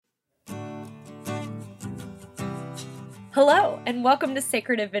Hello, and welcome to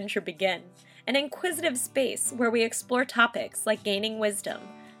Sacred Adventure Begin, an inquisitive space where we explore topics like gaining wisdom,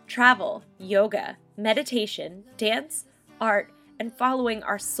 travel, yoga, meditation, dance, art, and following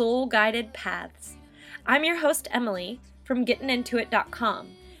our soul-guided paths. I'm your host, Emily, from gettingintoit.com,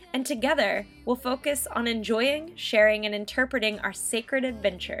 and together we'll focus on enjoying, sharing, and interpreting our sacred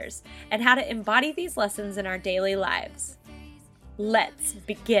adventures and how to embody these lessons in our daily lives. Let's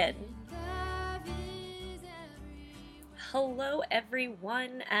begin. Hello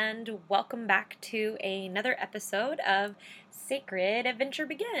everyone, and welcome back to another episode of Sacred Adventure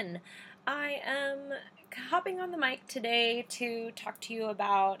Begin. I am hopping on the mic today to talk to you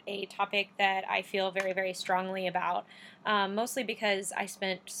about a topic that I feel very, very strongly about, mostly because I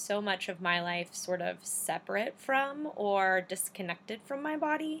spent so much of my life sort of separate from or disconnected from my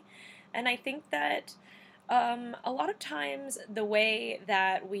body, and I think that a lot of times the way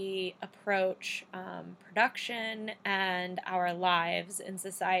that we approach production and our lives in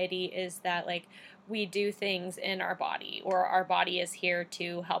society is that we do things in our body, or our body is here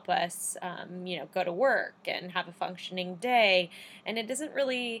to help us go to work and have a functioning day, and it isn't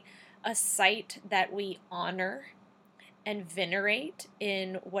really a site that we honor and venerate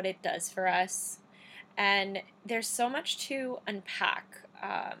in what it does for us. And there's so much to unpack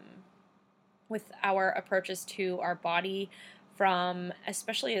with our approaches to our body, from,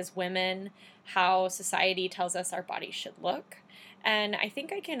 especially as women, how society tells us our body should look. And I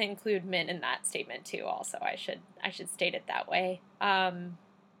think I can include men in that statement too. Also, I should state it that way.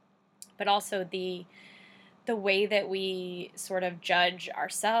 But also the way that we sort of judge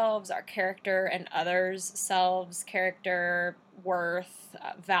ourselves, our character, and others' selves, character, worth,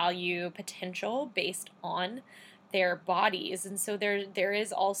 value, potential based on their bodies. And so there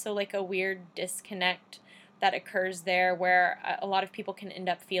is also like a weird disconnect that occurs there, where a lot of people can end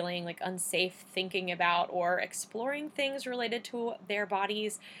up feeling like unsafe thinking about or exploring things related to their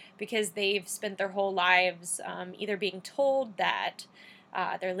bodies because they've spent their whole lives either being told that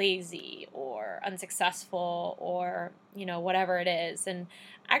they're lazy or unsuccessful or whatever it is. And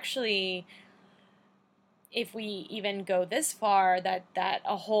actually, if we even go this far, that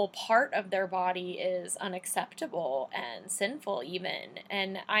a whole part of their body is unacceptable and sinful even.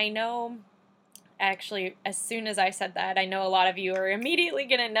 And I know, actually, as soon as I said that, I know a lot of you are immediately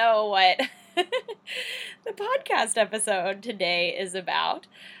going to know what the podcast episode today is about.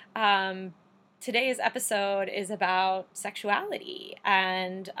 Today's episode is about sexuality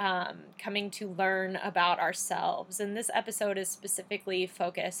and coming to learn about ourselves. And this episode is specifically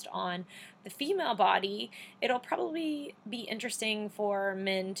focused on the female body. It'll probably be interesting for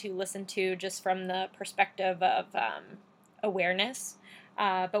men to listen to just from the perspective of awareness.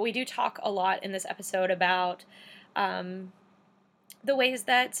 But we do talk a lot in this episode about the ways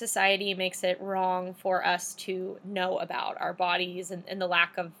that society makes it wrong for us to know about our bodies, and the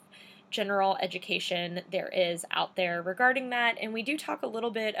lack of general education there is out there regarding that. And we do talk a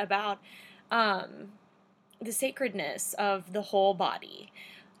little bit about the sacredness of the whole body,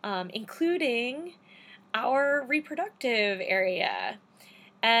 including our reproductive area,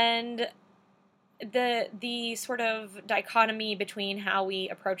 and the sort of dichotomy between how we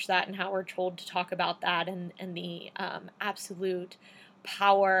approach that and how we're told to talk about that, and the absolute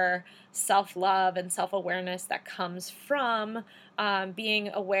power, self-love, and self-awareness that comes from being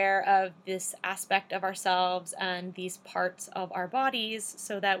aware of this aspect of ourselves and these parts of our bodies,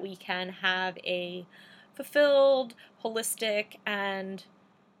 so that we can have a fulfilled, holistic, and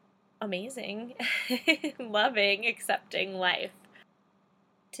amazing, loving, accepting life.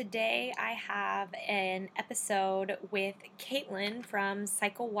 Today I have an episode with Caitlin from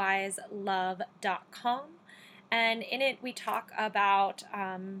CycleWiseLove.com, and in it we talk about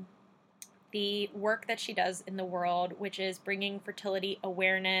the work that she does in the world, which is bringing fertility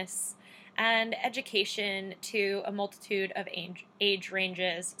awareness and education to a multitude of age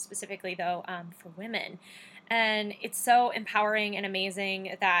ranges, specifically though for women. And it's so empowering and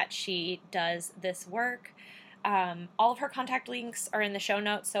amazing that she does this work. All of her contact links are in the show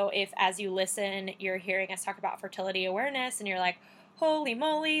notes, so if as you listen you're hearing us talk about fertility awareness and you're like, holy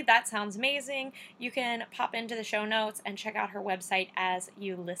moly, that sounds amazing, you can pop into the show notes and check out her website as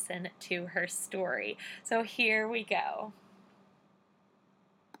you listen to her story. So here we go.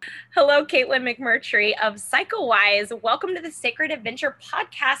 Hello, Caitlin McMurtry of CycleWise. Welcome to the Sacred Adventure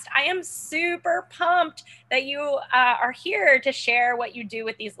podcast. I am super pumped that you are here to share what you do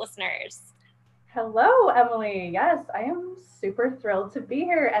with these listeners. Hello, Emily. Yes, I am super thrilled to be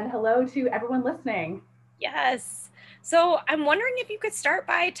here, and hello to everyone listening. Yes. So I'm wondering if you could start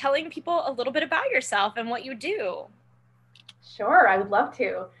by telling people a little bit about yourself and what you do. Sure, I would love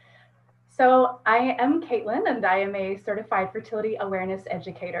to. So I am Caitlin, and I am a certified fertility awareness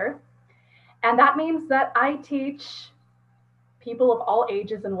educator. And that means that I teach people of all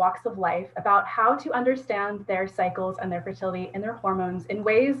ages and walks of life about how to understand their cycles and their fertility and their hormones in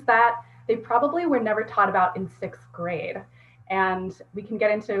ways that they probably were never taught about in sixth grade. And we can get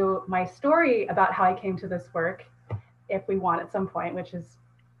into my story about how I came to this work if we want at some point, which is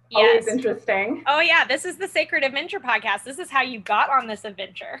always interesting. Oh yeah, this is the Sacred Adventure podcast. This is how you got on this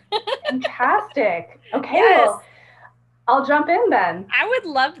adventure. Fantastic. Okay, Yes. well, I'll jump in then. I would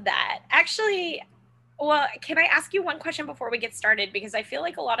love that. Actually, well, can I ask you one question before we get started? Because I feel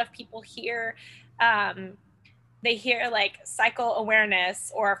like a lot of people hear, they hear like cycle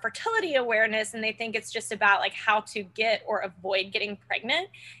awareness or fertility awareness, and they think it's just about like how to get or avoid getting pregnant.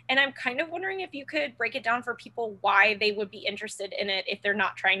 And I'm kind of wondering if you could break it down for people why they would be interested in it if they're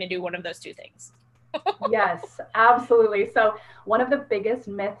not trying to do one of those two things. Yes, absolutely. So one of the biggest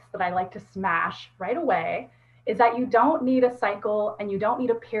myths that I like to smash right away is that you don't need a cycle and you don't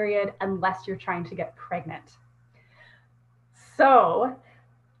need a period unless you're trying to get pregnant. So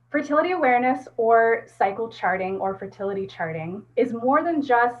fertility awareness or cycle charting or fertility charting is more than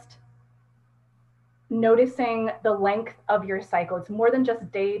just noticing the length of your cycle. It's more than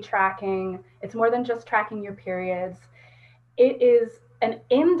just day tracking. It's more than just tracking your periods. It is an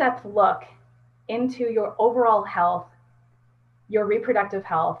in-depth look into your overall health, your reproductive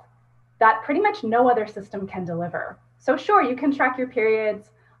health, that pretty much no other system can deliver. So sure, you can track your periods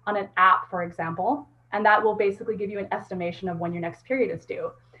on an app, for example, and that will basically give you an estimation of when your next period is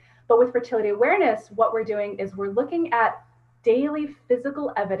due. But with fertility awareness, what we're doing is we're looking at daily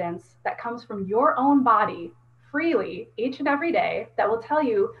physical evidence that comes from your own body freely each and every day that will tell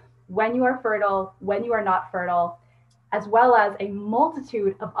you when you are fertile, when you are not fertile, as well as a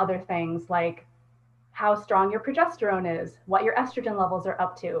multitude of other things like how strong your progesterone is, what your estrogen levels are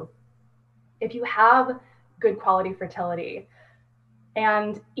up to, if you have good quality fertility,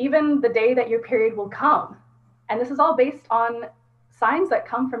 and even the day that your period will come. And this is all based on signs that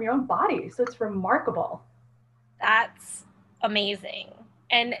come from your own body. So it's remarkable. That's amazing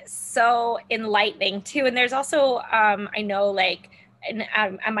and so enlightening too. And there's also, I know like, and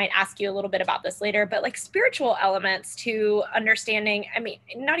I might ask you a little bit about this later, but like spiritual elements to understanding, I mean,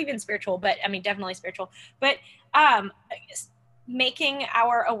 not even spiritual, but I mean, definitely spiritual, but making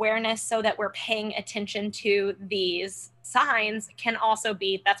our awareness so that we're paying attention to these signs can also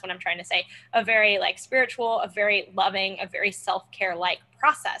be, that's what I'm trying to say, a very like spiritual, a very loving, a very self-care like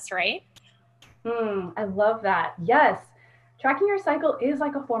process, right? I love that. Yes. Tracking your cycle is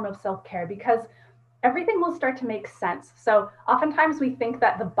like a form of self-care because everything will start to make sense. So oftentimes we think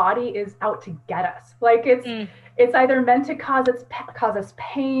that the body is out to get us. Like it's either meant to cause us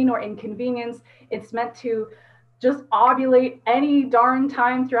pain or inconvenience. It's meant to just ovulate any darn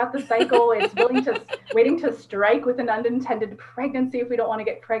time throughout the cycle. It's waiting to strike with an unintended pregnancy if we don't want to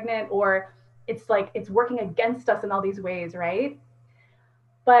get pregnant, or it's like it's working against us in all these ways, right?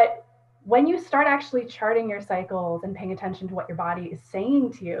 But when you start actually charting your cycles and paying attention to what your body is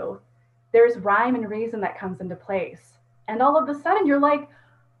saying to you, there's rhyme and reason that comes into place. And all of a sudden you're like,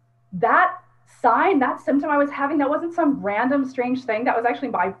 that sign, that symptom I was having, that wasn't some random strange thing. That was actually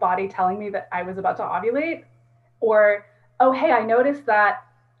my body telling me that I was about to ovulate. Or, oh, hey, I noticed that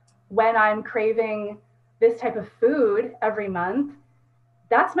when I'm craving this type of food every month,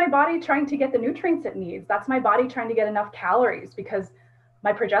 that's my body trying to get the nutrients it needs. That's my body trying to get enough calories because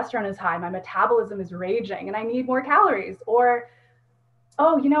my progesterone is high, my metabolism is raging, and I need more calories. Or,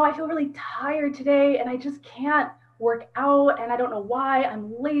 oh, I feel really tired today and I just can't work out and I don't know why.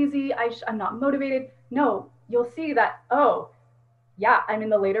 I'm lazy. I'm not motivated. No, you'll see that, oh, yeah, I'm in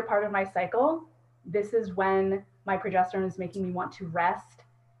the later part of my cycle. This is when my progesterone is making me want to rest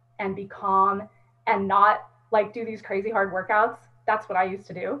and be calm and not like do these crazy hard workouts. That's what I used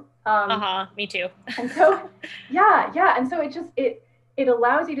to do. Me too. And so, yeah. And so it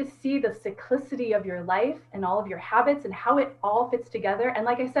allows you to see the cyclicity of your life and all of your habits and how it all fits together. And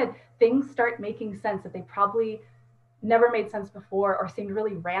like I said, things start making sense that they probably never made sense before or seemed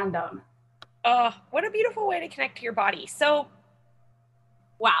really random. Oh, what a beautiful way to connect to your body. So,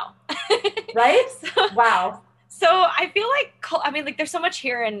 wow. Right? Wow. So I feel like, there's so much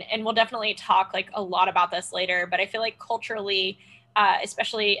here and we'll definitely talk like a lot about this later, but I feel like culturally,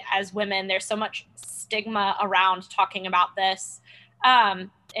 especially as women, there's so much stigma around talking about this. And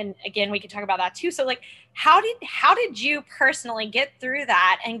again, we could talk about that too. So like, how did you personally get through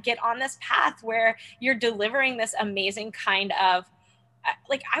that and get on this path where you're delivering this amazing kind of,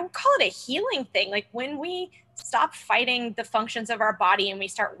 like, I would call it a healing thing. Like when we stop fighting the functions of our body and we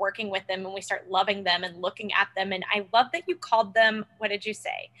start working with them and we start loving them and looking at them. And I love that you called them, what did you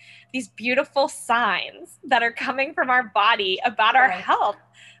say? These beautiful signs that are coming from our body about our health.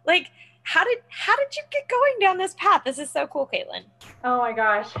 Like, how did you get going down this path? This is so cool, Caitlin. Oh my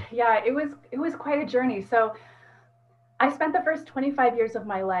gosh. Yeah, it was quite a journey. So I spent the first 25 years of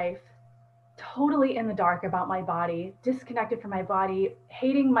my life totally in the dark about my body, disconnected from my body,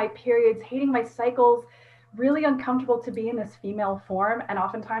 hating my periods, hating my cycles, really uncomfortable to be in this female form. And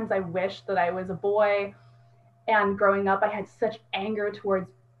oftentimes I wished that I was a boy. And growing up, I had such anger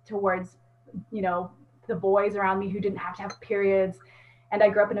towards, you know, the boys around me who didn't have to have periods. And I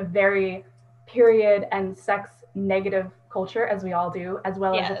grew up in a very period and sex negative culture, as we all do, as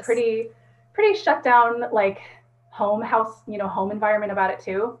well as a pretty shut down, like home environment about it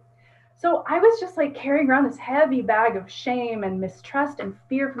too. So I was just like carrying around this heavy bag of shame and mistrust and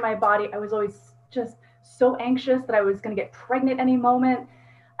fear for my body. I was always just so anxious that I was going to get pregnant any moment.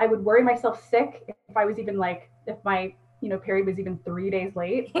 I would worry myself sick if I was even if my, period was even 3 days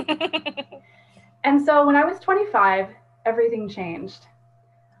late. And so when I was 25, everything changed.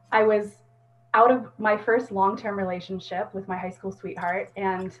 I was out of my first long-term relationship with my high school sweetheart.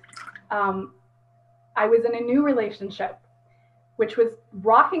 And I was in a new relationship, which was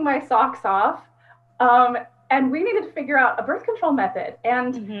rocking my socks off. And we needed to figure out a birth control method.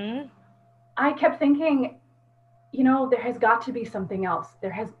 And I kept thinking, there has got to be something else.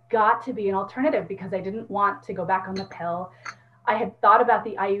 There has got to be an alternative, because I didn't want to go back on the pill. I had thought about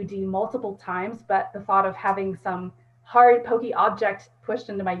the IUD multiple times, but the thought of having some hard, pokey object pushed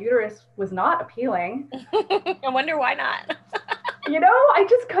into my uterus was not appealing. I wonder why not. I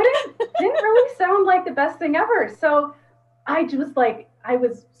just didn't really sound like the best thing ever. So I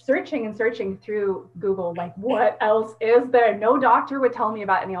was searching through Google, like, what else is there? No doctor would tell me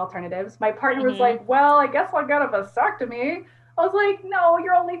about any alternatives. My partner was like, well, I guess I'll get a vasectomy. I was like, no,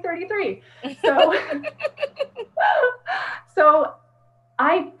 you're only 33. So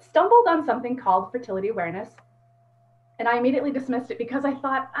I stumbled on something called fertility awareness. And I immediately dismissed it because I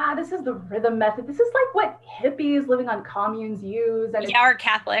thought, this is the rhythm method. This is like what hippies living on communes use. And or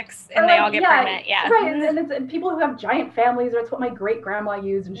Catholics, and they all get pregnant. Yeah. Right. And people who have giant families, or it's what my great grandma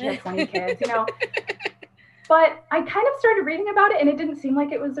used and she had 20 kids, But I kind of started reading about it, and it didn't seem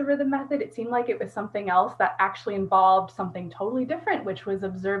like it was a rhythm method. It seemed like it was something else that actually involved something totally different, which was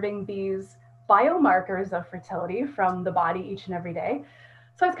observing these biomarkers of fertility from the body each and every day.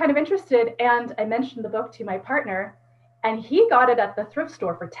 So I was kind of interested, and I mentioned the book to my partner. And he got it at the thrift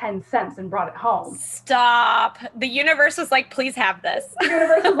store for 10 cents and brought it home. Stop. The universe was like, please have this. The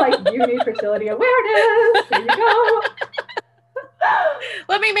universe was like, you need fertility awareness. Here you go.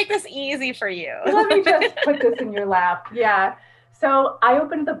 Let me make this easy for you. Let me just put this in your lap. Yeah. So I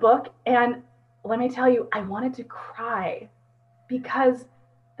opened the book, and let me tell you, I wanted to cry because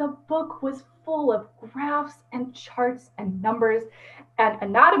the book was full of graphs and charts and numbers and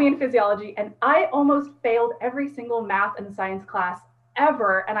anatomy and physiology. And I almost failed every single math and science class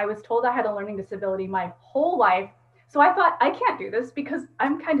ever. And I was told I had a learning disability my whole life. So I thought, I can't do this because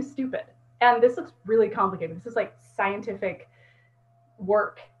I'm kind of stupid. And this looks really complicated. This is like scientific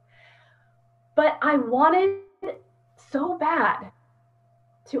work. But I wanted so bad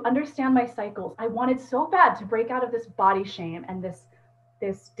to understand my cycles. I wanted so bad to break out of this body shame and this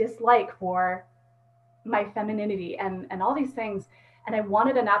dislike for my femininity and all these things. And I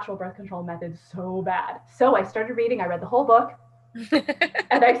wanted a natural birth control method so bad. So I started reading, I read the whole book.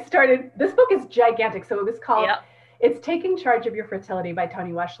 And this book is gigantic. So it was called, It's Taking Charge of Your Fertility by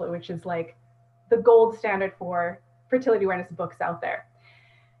Toni Weschler, which is like the gold standard for fertility awareness books out there.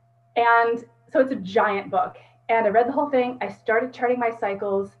 And so it's a giant book. And I read the whole thing. I started charting my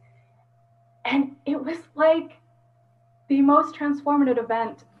cycles. And it was like the most transformative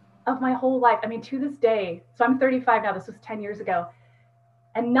event of my whole life. I mean, to this day, so I'm 35 now, this was 10 years ago.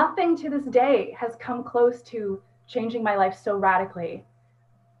 And nothing to this day has come close to changing my life so radically.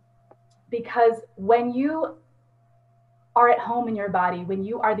 Because when you are at home in your body, when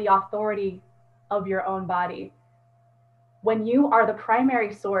you are the authority of your own body, when you are the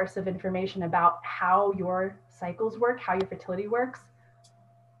primary source of information about how your cycles work, how your fertility works,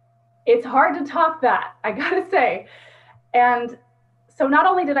 it's hard to top that, I gotta say. And so not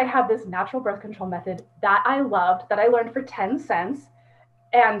only did I have this natural birth control method that I loved, that I learned for 10 cents,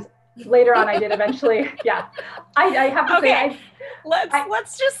 and later on I did eventually, I have to say.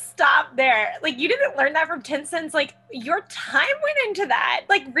 Let's just stop there. Like, you didn't learn that from 10 cents. Like, your time went into that.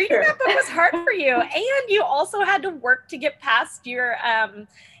 Like, reading that book was hard for you. And you also had to work to get past your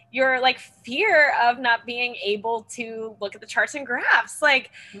like fear of not being able to look at the charts and graphs.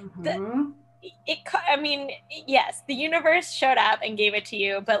 Like, I mean, yes, the universe showed up and gave it to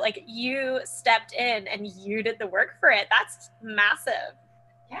you, but like you stepped in and you did the work for it. That's massive.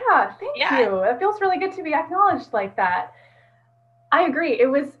 Yeah, thank Yeah. you. It feels really good to be acknowledged like that. I agree. It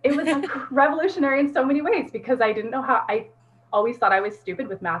was revolutionary in so many ways because I didn't know how. I always thought I was stupid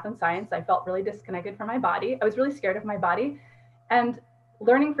with math and science. I felt really disconnected from my body. I was really scared of my body. And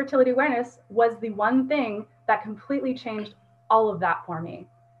learning fertility awareness was the one thing that completely changed all of that for me.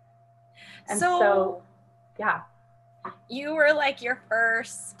 And so, So yeah. you were like your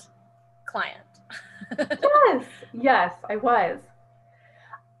first client. Yes, yes, I was.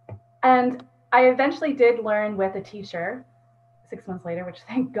 And I eventually did learn with a teacher 6 months later, which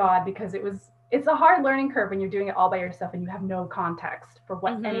thank God, because it's a hard learning curve when you're doing it all by yourself and you have no context for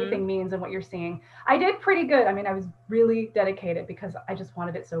what Mm-hmm. anything means and what you're seeing. I did pretty good. I mean, I was really dedicated because I just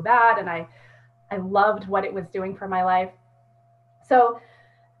wanted it so bad and I loved what it was doing for my life. So,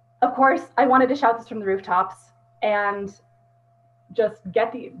 of course, I wanted to shout this from the rooftops and just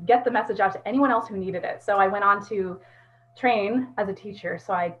get the message out to anyone else who needed it. So I went on to train as a teacher.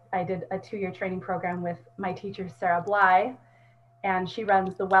 So I did a 2-year training program with my teacher, Sarah Bly, and she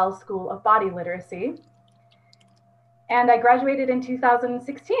runs the Wells School of Body Literacy. And I graduated in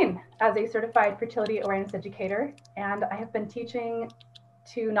 2016 as a certified fertility awareness educator. And I have been teaching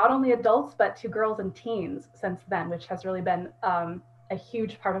to not only adults, but to girls and teens since then, which has really been a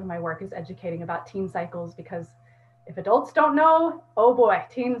huge part of my work is educating about teen cycles because if adults don't know, oh boy,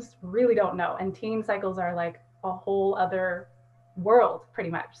 teens really don't know. And teen cycles are like a whole other world pretty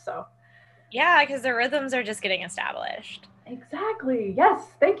much. So Yeah, because the rhythms are just getting established. exactly. Yes.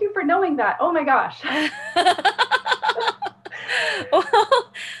 Thank you for knowing that. Oh my gosh. well,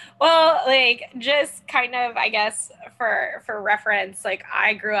 well, like just kind of, I guess for reference, like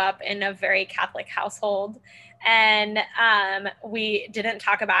I grew up in a very Catholic household, and we didn't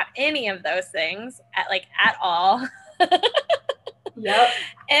talk about any of those things at all. Yep.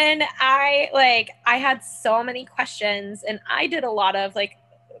 And I had so many questions, and I did a lot of like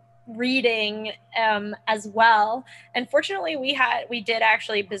reading as well. And fortunately, we did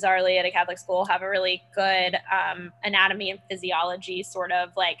actually bizarrely at a Catholic school have a really good anatomy and physiology sort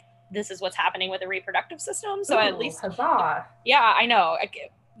of like this is what's happening with the reproductive system. So at Ooh, least, huzzah. yeah, I know,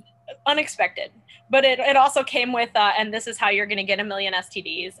 unexpected, but it also came with and this is how you're going to get a million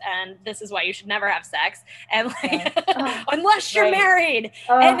STDs, and this is why you should never have sex, and Yes. like unless you're Right. married,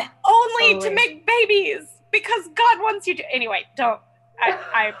 and only to Totally. make babies because God wants you to. Anyway, don't.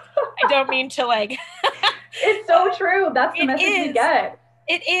 I don't mean to like. It's so true. That's the It message we is. get.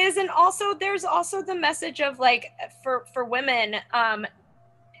 It is, and also there's also the message of like for women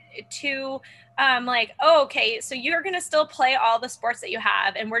to like, oh, okay, so you're gonna still play all the sports that you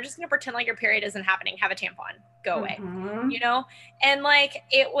have, and we're just gonna pretend like your period isn't happening. Have a tampon, go away, Mm-hmm. you know. And like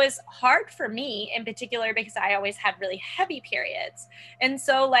it was hard for me in particular because I always had really heavy periods, and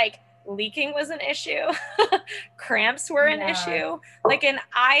so like leaking was an issue. Cramps were an Yeah. issue, like, and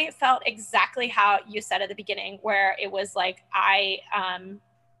I felt exactly how you said at the beginning where it was like I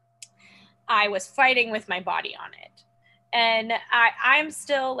was fighting with my body on it. And I'm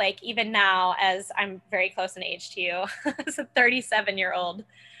still like, even now, as I'm very close in age to you, as a 37-year-old, Ooh.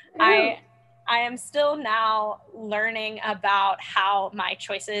 I I am still now learning about how my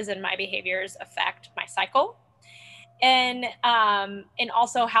choices and my behaviors affect my cycle, and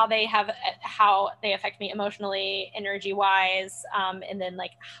also how they affect me emotionally, energy wise, and then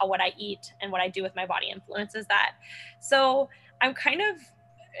like how what I eat and what I do with my body influences that. So I'm kind of,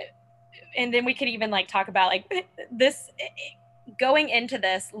 and then we could even like talk about like this, going into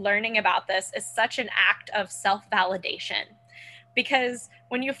this, learning about this is such an act of self-validation, because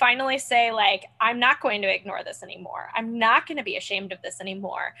when you finally say like I'm not going to ignore this anymore, I'm not going to be ashamed of this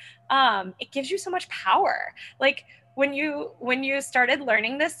anymore, it gives you so much power. Like when you started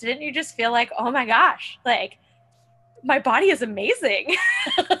learning this, didn't you just feel like, oh my gosh, like my body is amazing?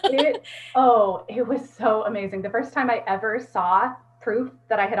 It was so amazing. The first time I ever saw proof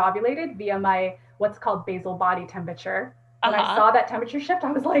that I had ovulated via my what's called basal body temperature. When I Uh-huh. saw that temperature shift,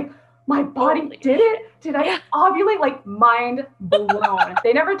 I was like, my body Holy did shit. it? Did I Yeah. ovulate? Like mind blown.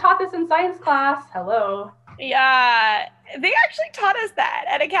 They never taught this in science class. Hello. Yeah, they actually taught us that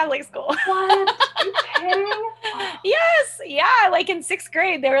at a Catholic school. What? Are you kidding? Oh, Yes, yeah, like in sixth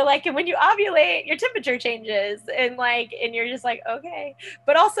grade, they were like, and when you ovulate, your temperature changes, and like, and you're just like, okay,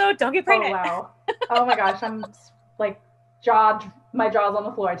 but also don't get oh pregnant. wow. Oh my gosh. I'm like my jaw's on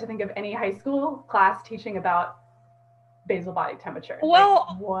the floor to think of any high school class teaching about basal body temperature. Like Well,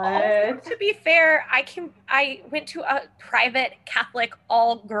 also what? to be fair, I went to a private Catholic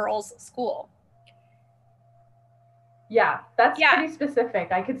all girls school. Yeah, that's Yeah. pretty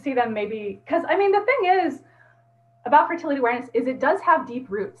specific. I could see them maybe, because I mean, the thing is about fertility awareness is it does have deep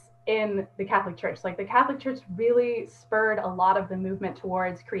roots in the Catholic Church. Like the Catholic Church really spurred a lot of the movement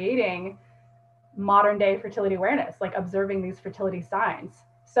towards creating modern day fertility awareness, like observing these fertility signs.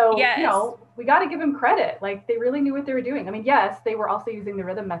 So, Yes. we got to give them credit. Like they really knew what they were doing. I mean, yes, they were also using the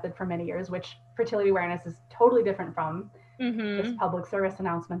rhythm method for many years, which fertility awareness is totally different from. Just Mm-hmm. public service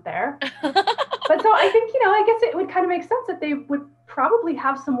announcement there. But so I think, I guess it would kind of make sense that they would probably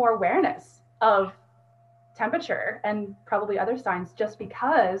have some more awareness of temperature and probably other signs just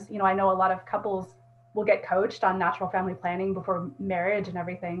because, I know a lot of couples will get coached on natural family planning before marriage and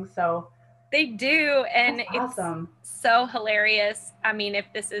everything. So They do, that's and it's awesome. so hilarious. I mean, if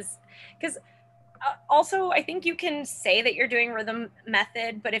this is because also I think you can say that you're doing rhythm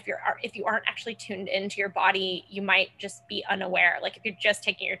method, but if you aren't actually tuned into your body, you might just be unaware. Like if you're just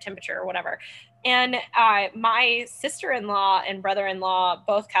taking your temperature or whatever. And my sister-in-law and brother-in-law,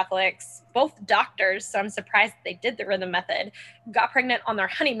 both Catholics, both doctors, so I'm surprised they did the rhythm method, got pregnant on their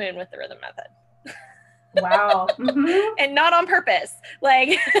honeymoon with the rhythm method. Wow. Mm-hmm. And not on purpose.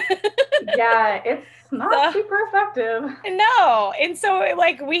 Like Yeah, it's not so super effective. no. And so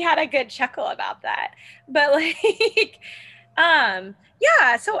like we had a good chuckle about that. But like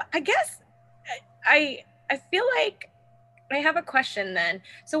yeah, so I guess I feel like I have a question then.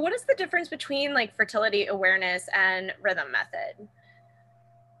 So what is the difference between like fertility awareness and rhythm method?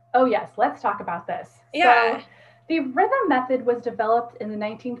 Oh, yes, let's talk about this. Yeah. So, the rhythm method was developed in the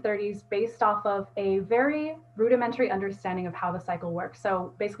 1930s based off of a very rudimentary understanding of how the cycle works.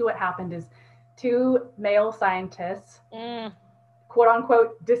 So, basically, what happened is two male scientists, Mm. quote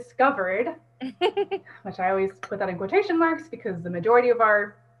unquote, discovered, which I always put that in quotation marks because the majority of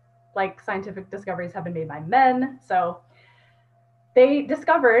our scientific discoveries have been made by men. So, they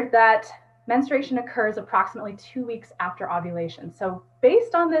discovered that menstruation occurs approximately 2 weeks after ovulation. So,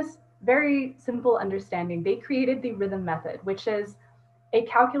 based on this very simple understanding, they created the rhythm method, which is a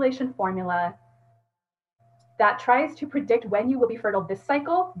calculation formula that tries to predict when you will be fertile this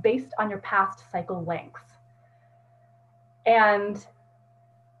cycle based on your past cycle lengths. And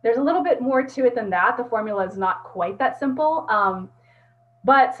there's a little bit more to it than that. The formula is not quite that simple.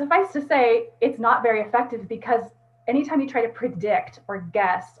 But suffice to say, it's not very effective because anytime you try to predict or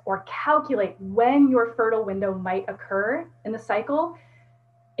guess or calculate when your fertile window might occur in the cycle,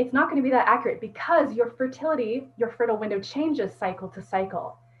 it's not going to be that accurate because your fertile window changes cycle to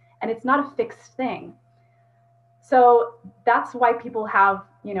cycle, and it's not a fixed thing. So that's why people have,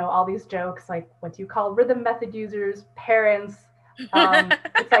 all these jokes like, what do you call rhythm method users, parents?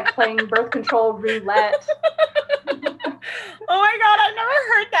 It's like playing birth control roulette. Oh my god, I've never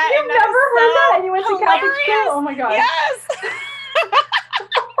heard that, You've and that never is heard that, and you went so to Catholic school? hilarious. Oh my gosh. Yes.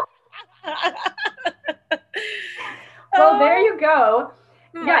 Well, there Oh you go.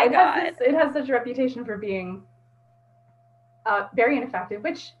 Yeah, my it has god. this. It has such a reputation for being very ineffective,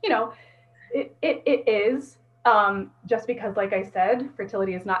 which it is. Just because, like I said,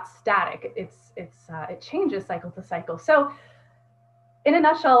 fertility is not static. It changes cycle to cycle. So, in a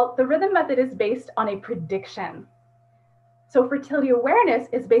nutshell, the rhythm method is based on a prediction. So, fertility awareness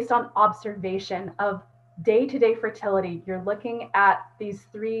is based on observation of day to day fertility. You're looking at these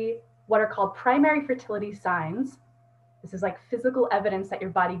three, what are called primary fertility signs. This is like physical evidence that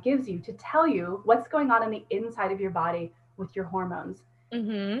your body gives you to tell you what's going on in the inside of your body with your hormones.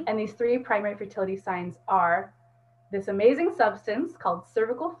 Mm-hmm. And these three primary fertility signs are this amazing substance called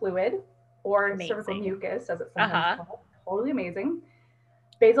cervical fluid or cervical Amazing. mucus, as it's sometimes Uh-huh. called. Totally amazing.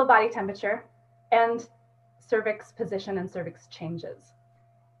 Basal body temperature and cervix position and cervix changes.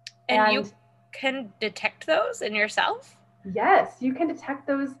 And you And can detect those in yourself? yes, you can detect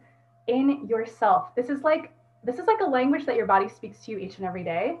those in yourself. This is like a language that your body speaks to you each and every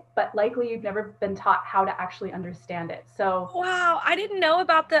day, but likely you've never been taught how to actually understand it. So, Wow, I didn't know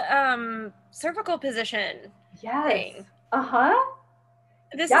about the cervical position yes. thing. Uh-huh.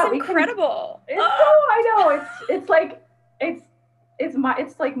 This is Yeah, we can. incredible. It's so, I know. It's like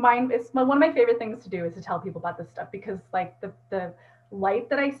it's like mine. It's one of my favorite things to do is to tell people about this stuff because like the light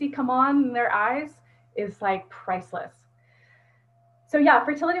that I see come on in their eyes is like priceless. So yeah,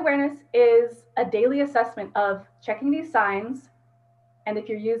 fertility awareness is a daily assessment of checking these signs, and if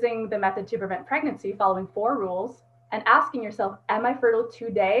you're using the method to prevent pregnancy, following 4 rules and asking yourself, am I fertile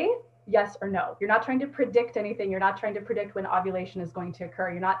today? Yes or no. You're not trying to predict anything. You're not trying to predict when ovulation is going to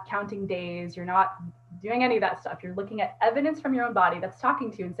occur. You're not counting days. You're not doing any of that stuff. You're looking at evidence from your own body that's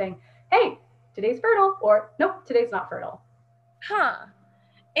talking to you and saying, hey, today's fertile, or nope, today's not fertile. Huh.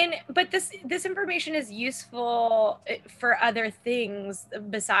 And but this information is useful for other things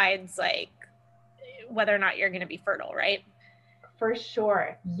besides like whether or not you're going to be fertile, right? For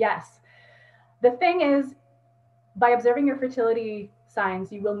sure. Yes. The thing is, by observing your fertility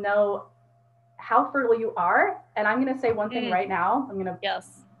signs, you will know how fertile you are. And I'm going to say one thing right now. I'm going to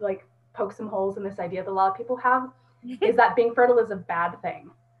Yes. like poke some holes in this idea that a lot of people have is that being fertile is a bad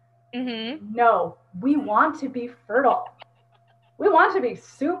thing. Mm-hmm. No, we want to be fertile. We want to be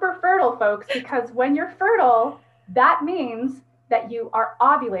super fertile, folks, because when you're fertile, that means that you are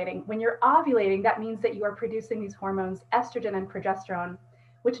ovulating. When you're ovulating, that means that you are producing these hormones, estrogen and progesterone,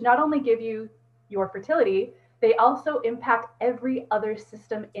 which not only give you your fertility, they also impact every other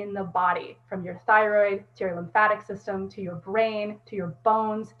system in the body, from your thyroid to your lymphatic system to your brain to your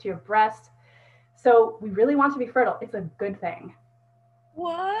bones to your breasts. So we really want to be fertile. It's a good thing.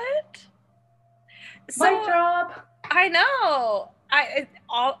 What? Mic So drop. I know.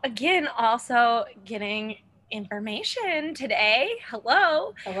 Again also getting information today.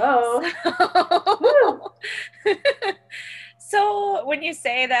 Hello. Hello. Woo. So, so when you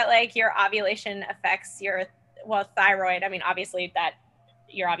say that like your ovulation affects your thyroid, I mean obviously that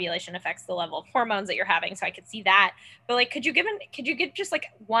your ovulation affects the level of hormones that you're having, so I could see that. But like could you give just like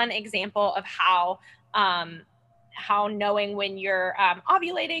one example of how knowing when you're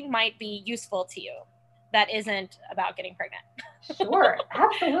ovulating might be useful to you that isn't about getting pregnant? Sure,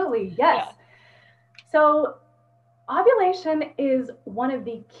 absolutely. Yes. Yeah. So, ovulation is one of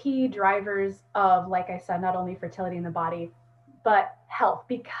the key drivers of, like I said, not only fertility in the body, but health,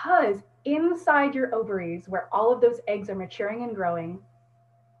 because inside your ovaries, where all of those eggs are maturing and growing,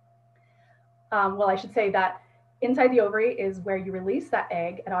 well, I should say that inside the ovary is where you release that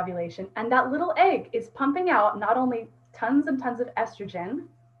egg at ovulation, and that little egg is pumping out not only tons and tons of estrogen,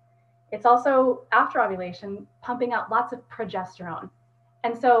 it's also after ovulation pumping out lots of progesterone.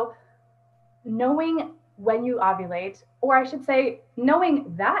 And so, knowing when you ovulate, or I should say,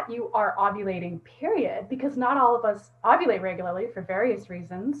 knowing that you are ovulating, period, because not all of us ovulate regularly for various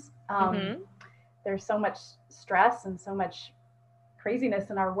reasons. Mm-hmm. There's so much stress and so much craziness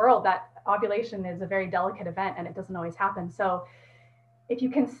in our world that ovulation is a very delicate event and it doesn't always happen. So if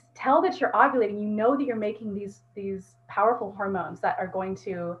you can tell that you're ovulating, you know that you're making these powerful hormones that are going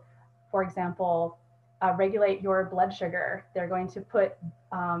to, for example, regulate your blood sugar. They're going to put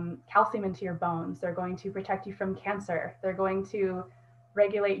calcium into your bones. They're going to protect you from cancer. They're going to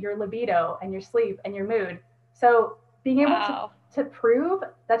regulate your libido and your sleep and your mood. So being able Wow. to prove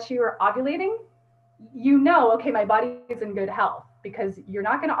that you are ovulating, you know, okay, my body is in good health, because you're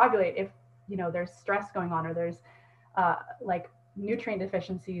not going to ovulate if there's stress going on, or there's like nutrient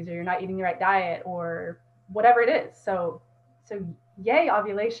deficiencies, or you're not eating the right diet, or whatever it is. So yay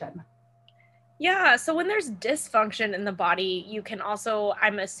ovulation. Yeah, so when there's dysfunction in the body, you can also,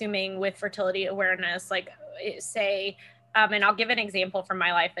 I'm assuming with fertility awareness, like say, and I'll give an example from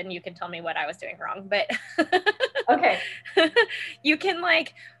my life and you can tell me what I was doing wrong, but Okay. you can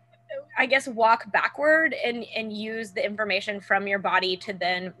like, I guess, walk backward and use the information from your body to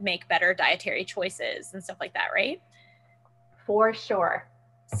then make better dietary choices and stuff like that, right? For sure.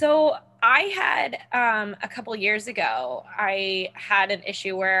 So I had a couple years ago, I had an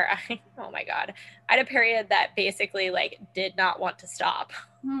issue where oh my God, I had a period that basically like did not want to stop.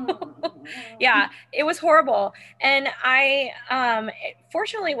 Yeah, it was horrible. And I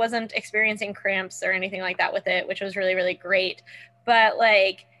fortunately wasn't experiencing cramps or anything like that with it, which was really, really great. But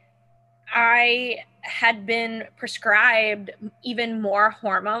like I had been prescribed even more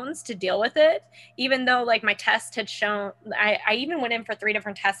hormones to deal with it, even though like my test had shown, I even went in for 3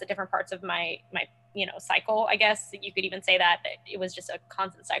 different tests at different parts of my cycle. I guess you could even say that it was just a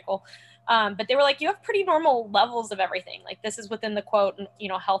constant cycle. But they were like, you have pretty normal levels of everything. Like this is within the quote,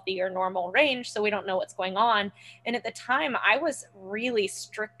 healthy or normal range. So we don't know what's going on. And at the time I was really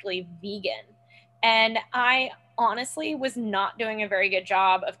strictly vegan. And I honestly was not doing a very good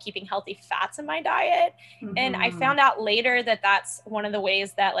job of keeping healthy fats in my diet. And I Mm-hmm. found out later that that's one of the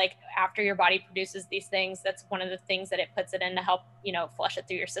ways that like after your body produces these things, that's one of the things that it puts it in to help, flush it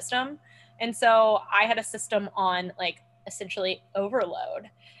through your system. And so I had a system on like essentially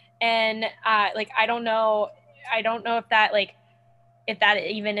overload. And like I don't know if that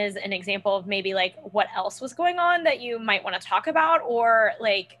even is an example of maybe like what else was going on that you might want to talk about, or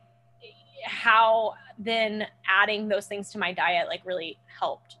like how then adding those things to my diet like really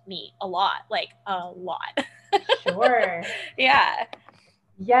helped me a lot, like a lot. Sure. Yeah.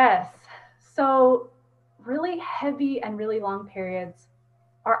 Yes. So really heavy and really long periods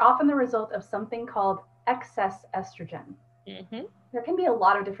are often the result of something called excess estrogen. Mm-hmm. There can be a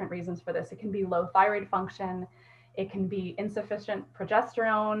lot of different reasons for this. It can be low thyroid function, it can be insufficient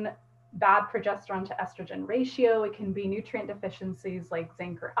progesterone, bad progesterone to estrogen ratio, it can be nutrient deficiencies like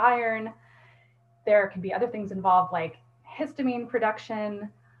zinc or iron. there can be other things involved like histamine production,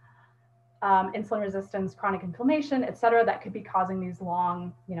 insulin resistance, chronic inflammation, et cetera, that could be causing these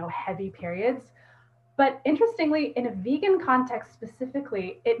long, heavy periods. But interestingly, in a vegan context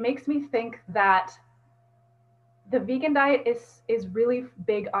specifically, it makes me think that the vegan diet is really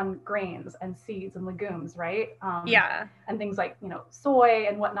big on grains and seeds and legumes, right? Yeah. And things like soy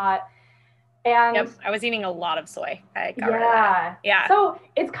and whatnot. And yep, I was eating a lot of soy. I got rid of yeah, that. Yeah. so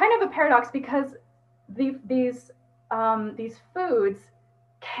it's kind of a paradox because these foods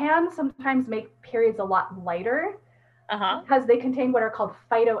can sometimes make periods a lot lighter because they contain what are called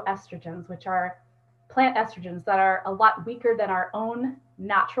phytoestrogens, which are plant estrogens that are a lot weaker than our own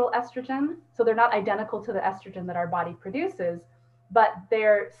natural estrogen. So they're not identical to the estrogen that our body produces, but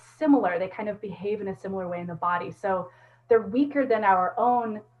they're similar. They kind of behave in a similar way in the body. So they're weaker than our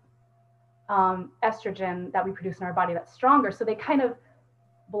own estrogen that we produce in our body that's stronger. So they kind of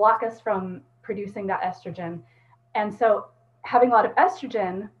block us from producing that estrogen. And so having a lot of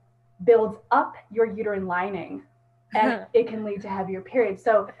estrogen builds up your uterine lining and it can lead to heavier periods.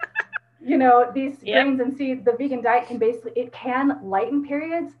 So, these grains and seeds, the vegan diet it can lighten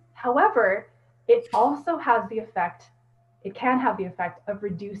periods. However, it also has it can have the effect of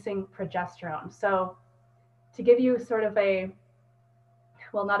reducing progesterone. So to give you sort of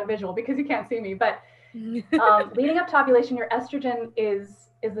not a visual because you can't see me, but leading up to ovulation, your estrogen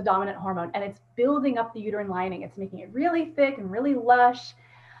is the dominant hormone and it's building up the uterine lining. It's making it really thick and really lush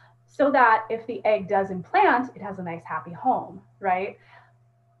so that if the egg does implant, it has a nice happy home, right?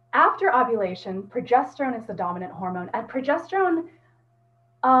 After ovulation, progesterone is the dominant hormone, and progesterone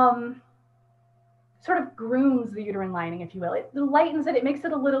sort of grooms the uterine lining, if you will. It lightens it, it makes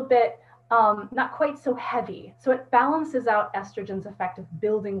it a little bit not quite so heavy. So it balances out estrogen's effect of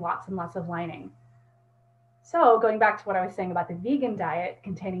building lots and lots of lining. So going back to what I was saying about the vegan diet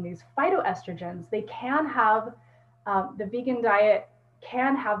containing these phytoestrogens, they can have, the vegan diet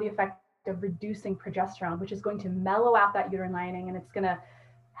can have the effect of reducing progesterone, which is going to mellow out that uterine lining and it's going to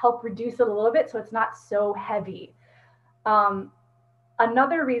help reduce it a little bit so it's not so heavy.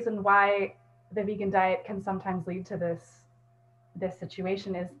 Another reason why the vegan diet can sometimes lead to this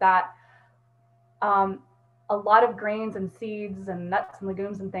situation is that a lot of grains and seeds and nuts and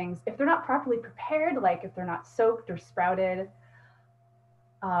legumes and things, if they're not properly prepared, like if they're not soaked or sprouted,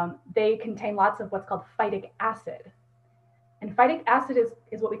 they contain lots of what's called phytic acid. And phytic acid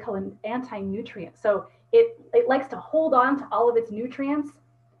is what we call an anti-nutrient. So it likes to hold on to all of its nutrients,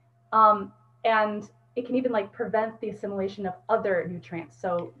 and it can even prevent the assimilation of other nutrients.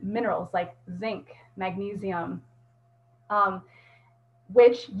 So minerals like zinc, magnesium,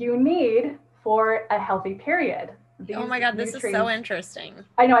 which you need for a healthy period. Oh my God, this is so interesting.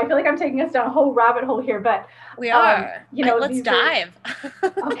 I know, I feel like I'm taking us down a whole rabbit hole here, but we are. Let's dive.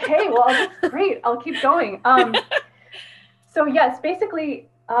 Okay, well, that's great. I'll keep going. So yes, basically,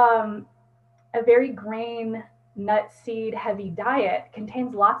 a very grain, nut, seed heavy diet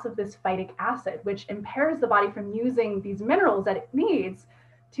contains lots of this phytic acid, which impairs the body from using these minerals that it needs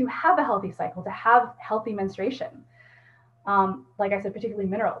to have a healthy cycle, to have healthy menstruation. Like I said, particularly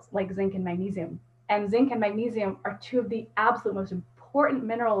minerals like zinc and magnesium. And zinc and magnesium are two of the absolute most important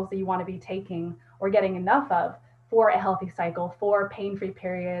minerals that you want to be taking or getting enough of for a healthy cycle, for pain-free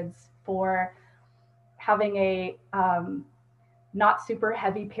periods, for having a not super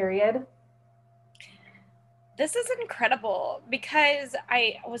heavy period. This is incredible because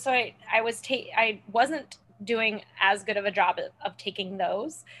I wasn't doing as good of a job of taking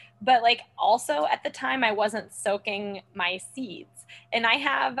those, but also at the time I wasn't soaking my seeds, and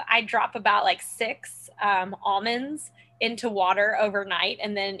I drop about 6 almonds into water overnight,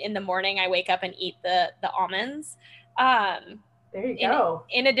 and then in the morning I wake up and eat the almonds. There you go.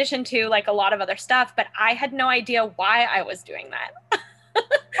 In addition to a lot of other stuff, but I had no idea why I was doing that.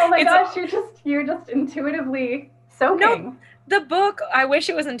 Oh my gosh, you're just intuitively soaking. No, the book, I wish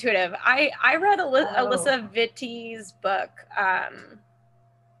it was intuitive. I read Alyssa Vitti's book.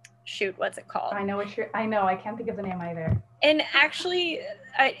 Shoot, what's it called? I know I can't think of the name either. And actually,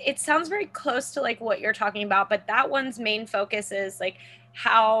 it sounds very close to what you're talking about, but that one's main focus is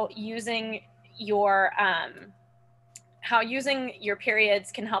how using your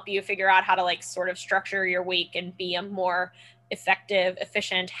periods can help you figure out how to sort of structure your week and be a more effective,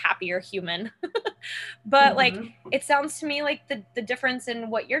 efficient, happier human. But it sounds to me like the difference in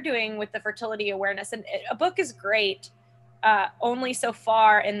what you're doing with the fertility awareness, and a book is great only so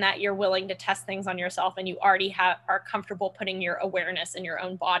far in that you're willing to test things on yourself and you already are comfortable putting your awareness in your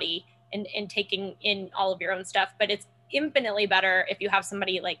own body and taking in all of your own stuff. But it's infinitely better if you have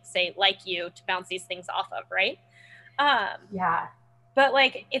somebody like you to bounce these things off of, right? Yeah. But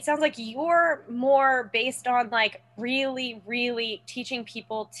like, it sounds like you're more based on like really, really teaching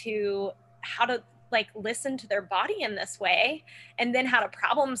people to how to like listen to their body in this way and then how to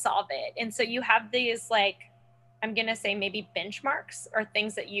problem solve it. And so you have these like, I'm going to say maybe benchmarks or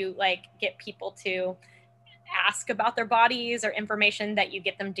things that you like get people to ask about their bodies or information that you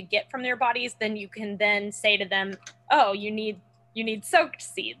get them to get from their bodies. Then you can then say to them, oh, you need soaked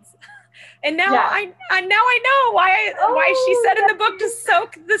seeds. And now Yes. I know why she said in the book to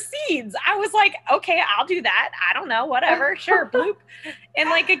soak the seeds. I was like, okay, I'll do that. I don't know, whatever, sure, bloop. And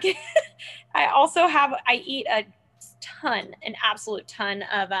like again, I eat a ton, an absolute ton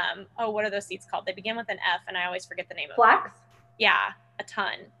of what are those seeds called? They begin with an F, and I always forget the name of Flax? them. Yeah, a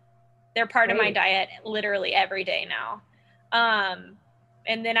ton. They're part of my diet literally every day now.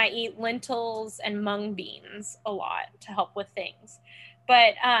 And then I eat lentils and mung beans a lot to help with things.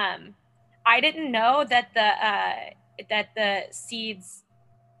 But I didn't know that the seeds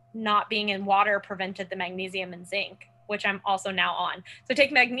not being in water prevented the magnesium and zinc, which I'm also now on. So I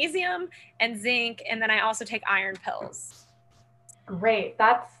take magnesium and zinc, and then I also take iron pills. Great.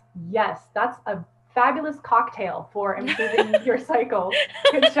 That's a fabulous cocktail for improving your cycle.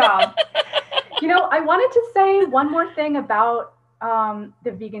 Good job. I wanted to say one more thing about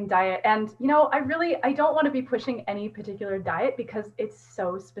the vegan diet. And, I don't want to be pushing any particular diet because it's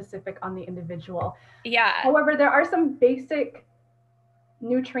so specific on the individual. Yeah. However, there are some basic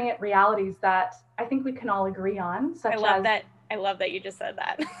nutrient realities that I think we can all agree on, such as... I love that you just said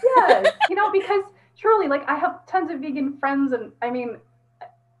that. Yes, because truly, like, I have tons of vegan friends, and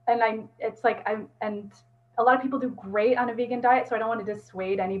and a lot of people do great on a vegan diet, so I don't want to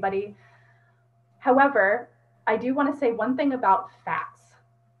dissuade anybody. However, I do want to say one thing about fats.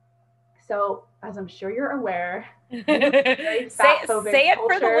 So, as I'm sure you're aware, say it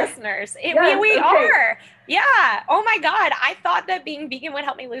for the listeners. We are. Yeah. Oh my God. I thought that being vegan would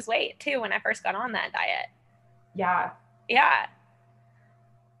help me lose weight too when I first got on that diet. Yeah. Yeah.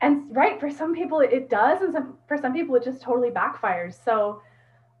 And right, for some people it does, and for some people it just totally backfires. So,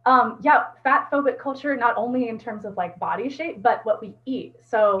 fat phobic culture, not only in terms of like body shape, but what we eat.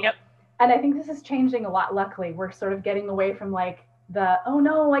 So, yep. And I think this is changing a lot. Luckily, we're sort of getting away from like oh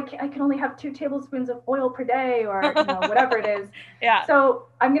no, I can only have 2 tablespoons of oil per day, or whatever it is. Yeah. So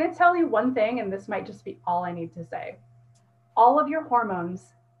I'm going to tell you one thing, and this might just be all I need to say. All of your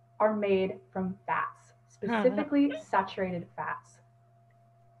hormones are made from fats, specifically saturated fats.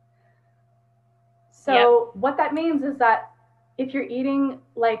 So what that means is that if you're eating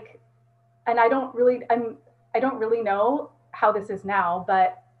like, and I don't really know how this is now,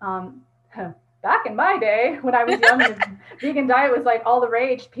 but back in my day when I was young and vegan diet was like all the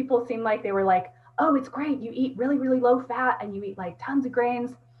rage, people seemed like they were like, oh, it's great, you eat really, really low fat and you eat like tons of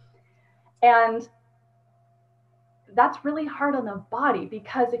grains. And that's really hard on the body,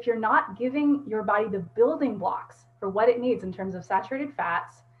 because if you're not giving your body the building blocks for what it needs in terms of saturated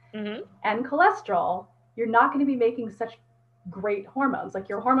fats and cholesterol, you're not going to be making such great hormones. Like,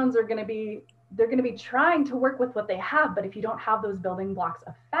 your hormones are going to be trying to work with what they have, but if you don't have those building blocks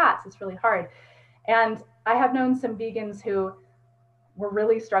of fats, it's really hard. And I have known some vegans who were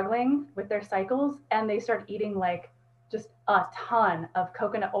really struggling with their cycles, and they started eating like just a ton of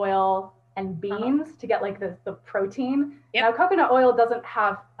coconut oil and beans to get like the protein. Yep. Now, coconut oil doesn't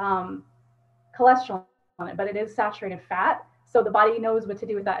have cholesterol on it, but it is saturated fat. So the body knows what to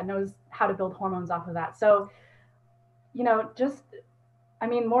do with that and knows how to build hormones off of that. So,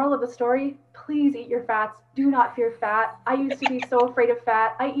 moral of the story, please eat your fats. Do not fear fat. I used to be so afraid of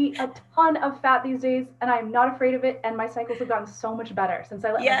fat. I eat a ton of fat these days, and I'm not afraid of it. And my cycles have gotten so much better since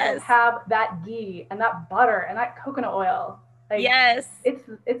I let myself have that ghee and that butter and that coconut oil. Like,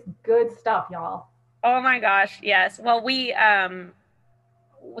 it's good stuff, y'all. Oh my gosh, yes. Well, we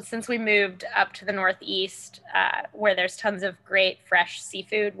since we moved up to the Northeast, where there's tons of great fresh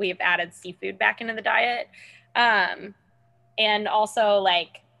seafood, we've added seafood back into the diet. And also,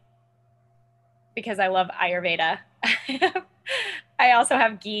 like, because I love Ayurveda, I also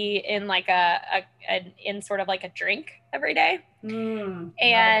have ghee in like in sort of like a drink every day.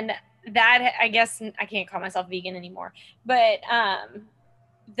 And that, I guess I can't call myself vegan anymore, but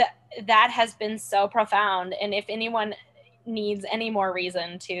that has been so profound. And if anyone needs any more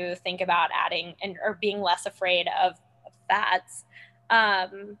reason to think about adding or being less afraid of fats,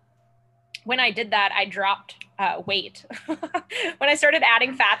 when I did that, I dropped weight. When I started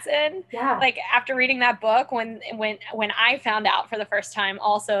adding fats in, like after reading that book, when I found out for the first time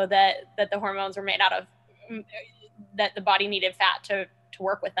also that the hormones were made out of, that the body needed fat to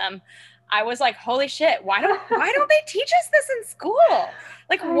work with them, I was like, holy shit, why don't they teach us this in school?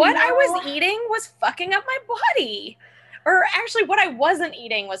 Like, what I was eating was fucking up my body. Or actually, what I wasn't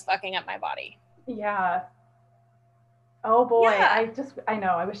eating was fucking up my body. Yeah. Oh boy, Yeah. I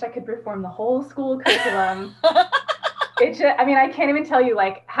know. I wish I could reform the whole school curriculum. I mean, I can't even tell you,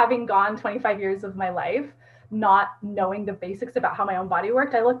 like, having gone 25 years of my life not knowing the basics about how my own body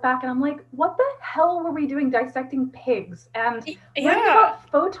worked, I look back and I'm like, what the hell were we doing dissecting pigs and learning Yeah. about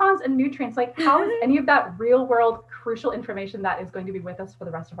photons and nutrients? Like, how is any of that real world crucial information that is going to be with us for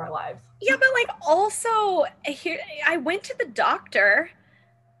the rest of our lives? Yeah, but like also here I went to the doctor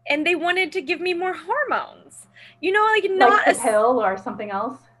and they wanted to give me more hormones. You know, like Like not the a pill or something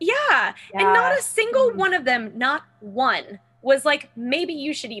else? yeah, and not Yeah. a single one of them, not one was like maybe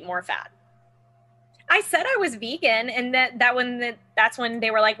you should eat more fat. I said I was vegan, and that's when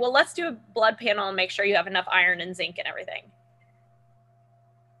they were like, "Well, let's do a blood panel and make sure you have enough iron and zinc and everything."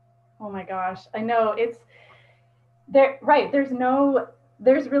 Oh my gosh. I know it's there, right. There's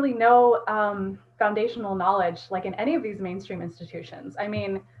really no foundational knowledge like in any of these mainstream institutions. I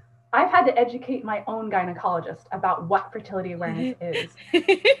mean, I've had to educate my own gynecologist about what fertility awareness is.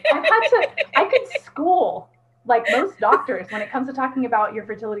 I could school like most doctors when it comes to talking about your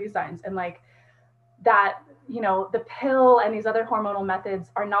fertility signs and like that, the pill and these other hormonal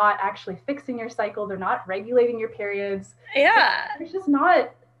methods are not actually fixing your cycle. They're not regulating your periods. Yeah. There's just not,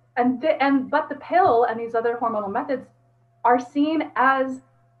 but the pill and these other hormonal methods are seen as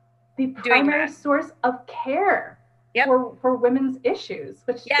the primary source of care for women's issues,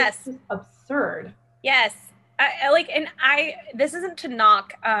 which is just absurd. Yes. This isn't to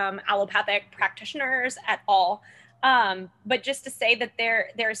knock allopathic practitioners at all, but just to say that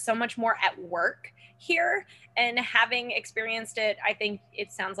there's so much more at work here, and having experienced it, I think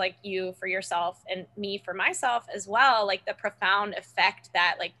it sounds like you for yourself and me for myself as well, like the profound effect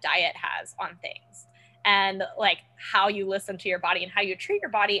that like diet has on things and like how you listen to your body and how you treat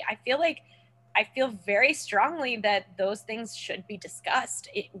your body. I feel very strongly that those things should be discussed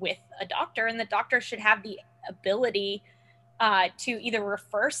with a doctor, and the doctor should have the ability to either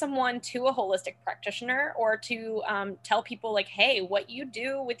refer someone to a holistic practitioner or to tell people like, hey, what you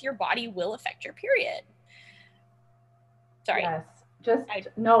do with your body will affect your period. Sorry. Yes.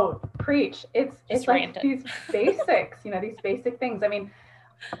 No, preach. It's like these basics, these basic things. I mean,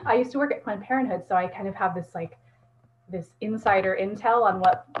 I used to work at Planned Parenthood, so I kind of have this insider intel on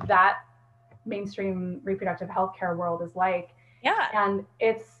what that mainstream reproductive healthcare world is like. Yeah. And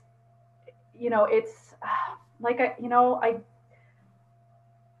it's like,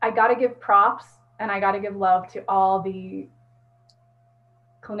 I got to give props and I got to give love to all the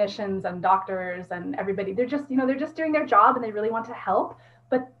clinicians and doctors and everybody. They're just doing their job and they really want to help,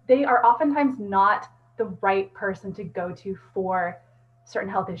 but they are oftentimes not the right person to go to for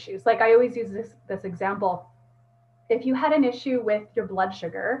certain health issues. Like I always use this example. If you had an issue with your blood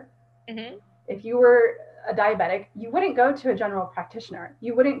sugar, if you were a diabetic, you wouldn't go to a general practitioner.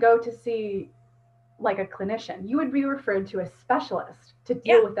 You wouldn't go to see like a clinician. You would be referred to a specialist to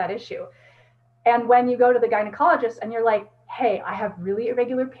deal with that issue. And when you go to the gynecologist and you're like, hey, I have really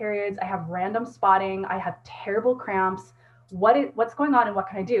irregular periods, I have random spotting, I have terrible cramps, what's going on and what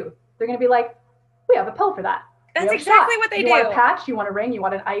can I do? They're going to be like, we have a pill for that. That's exactly what they do. You want a patch, you want a ring, you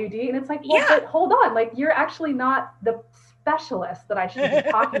want an IUD, and it's like, well, but hold on, like you're actually not the specialist that I should be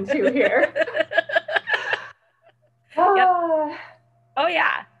talking to here. Oh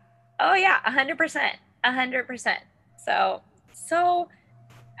yeah. Oh yeah, 100%. 100%. So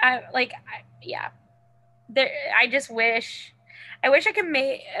I just wish I could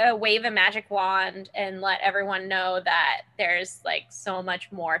wave a magic wand and let everyone know that there's like so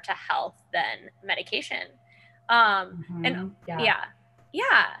much more to health than medication. And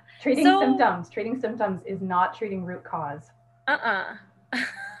treating symptoms is not treating root cause.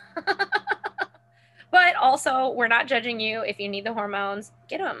 But also, we're not judging you. If you need the hormones,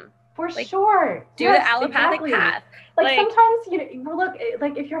 get them. For sure. Do the allopathic path. Like sometimes, look,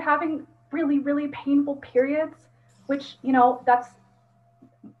 like if you're having really, really painful periods, which, that's,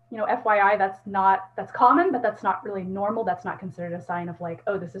 FYI, that's common, but that's not really normal. That's not considered a sign of like,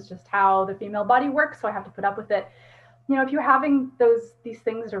 oh, this is just how the female body works, so I have to put up with it. If you're having these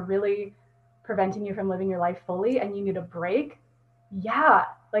things that are really preventing you from living your life fully and you need a break,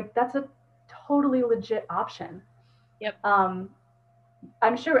 like that's a totally legit option. Yep.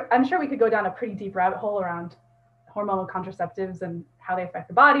 I'm sure we could go down a pretty deep rabbit hole around hormonal contraceptives and how they affect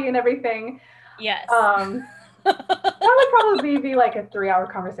the body and everything. Yes. That would probably be like a 3-hour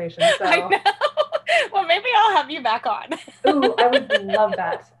conversation. So. I know. Well, maybe I'll have you back on. Ooh, I would love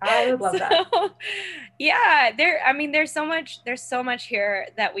that. That. Yeah, there's so much here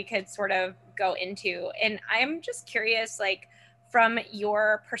that we could sort of go into. And I'm just curious, like, from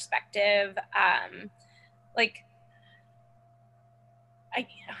your perspective, like, I,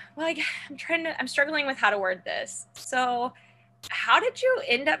 well, I'm struggling with how to word this. So how did you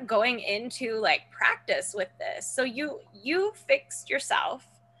end up going into like practice with this? So you fixed yourself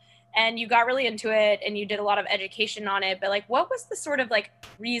and you got really into it and you did a lot of education on it, but like what was the sort of like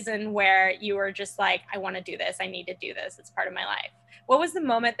reason where you were just like, I want to do this, I need to do this, it's part of my life? What was the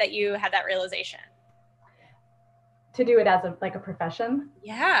moment that you had that realization? To do it as a profession?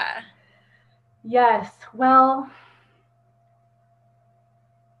 Yeah. Yes. Well,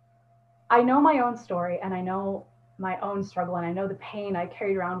 I know my own story and I know my own struggle and I know the pain I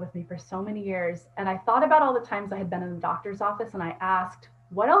carried around with me for so many years. And I thought about all the times I had been in the doctor's office and I asked,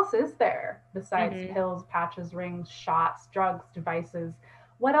 what else is there besides Mm-hmm. pills, patches, rings, shots, drugs, devices?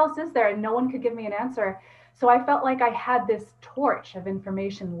 What else is there? And no one could give me an answer. So I felt like I had this torch of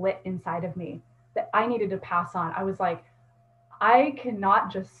information lit inside of me that I needed to pass on. I was like, I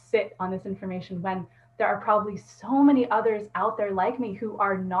cannot just sit on this information when there are probably so many others out there like me who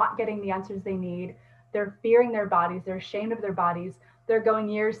are not getting the answers they need. They're fearing their bodies, they're ashamed of their bodies. They're going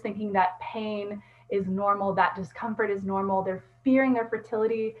years thinking that pain is normal, that discomfort is normal. They're fearing their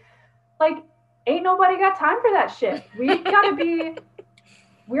fertility. Like, ain't nobody got time for that shit. We gotta be,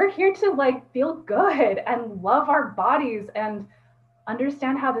 we're here to like feel good and love our bodies and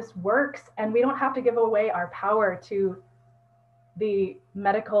understand how this works. And we don't have to give away our power to the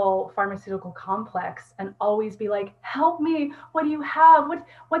medical pharmaceutical complex and always be like, help me, what do you have,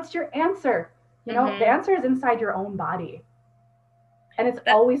 what's your answer? You know, the Mm-hmm. answer is inside your own body, and it's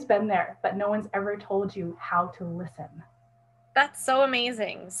That always been there, but no one's ever told you how to listen. that's so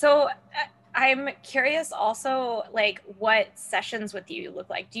amazing. So I'm curious also, like, what sessions with you look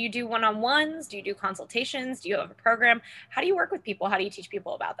like. Do you do one-on-ones? Do you do consultations? Do you have a program? How do you work with people? How do you teach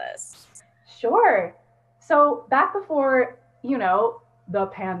people about this? Sure. So back before, you know, the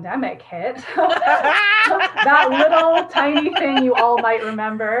pandemic hit, that little tiny thing you all might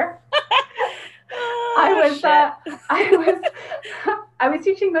remember, I Oh, was shit. I was I was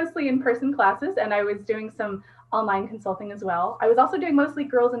teaching mostly in-person classes and I was doing some online consulting as well. I was also doing mostly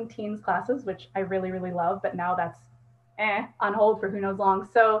girls and teens classes, which I really, really love, but now that's on hold for who knows long.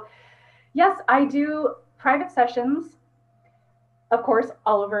 So yes, I do private sessions, of course,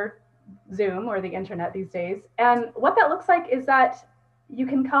 all over Zoom or the internet these days. And what that looks like is that you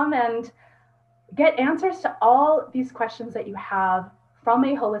can come and get answers to all these questions that you have from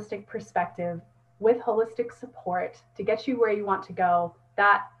a holistic perspective with holistic support to get you where you want to go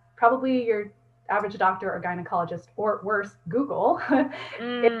that probably your average doctor or gynecologist or worse Google is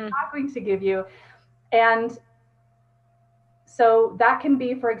Mm, not going to give you. And so that can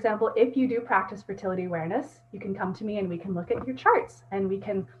be, for example, if you do practice fertility awareness, you can come to me and we can look at your charts and we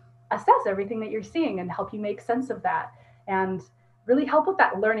can assess everything that you're seeing and help you make sense of that and really help with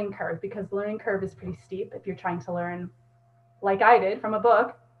that learning curve, because the learning curve is pretty steep if you're trying to learn like I did from a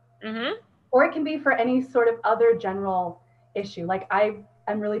book, mm-hmm. or it can be for any sort of other general issue. Like I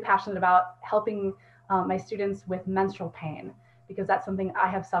am really passionate about helping my students with menstrual pain because that's something I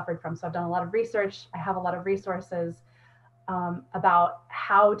have suffered from. So I've done a lot of research. I have a lot of resources about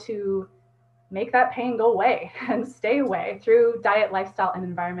how to make that pain go away and stay away through diet, lifestyle, and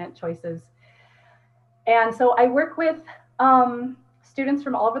environment choices. And so I work with students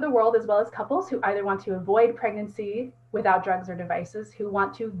from all over the world, as well as couples who either want to avoid pregnancy without drugs or devices, who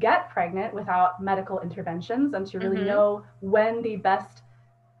want to get pregnant without medical interventions, and to really Mm-hmm. know when the best,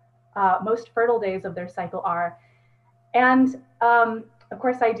 most fertile days of their cycle are. And of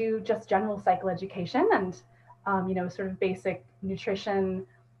course, I do just general cycle education and, sort of basic nutrition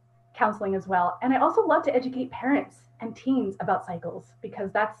counseling as well. And I also love to educate parents and teens about cycles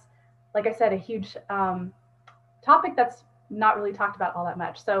because that's, like I said, a huge topic that's not really talked about all that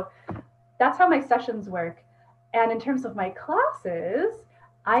much. So that's how my sessions work. And in terms of my classes,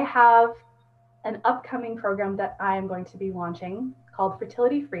 I have an upcoming program that I am going to be launching called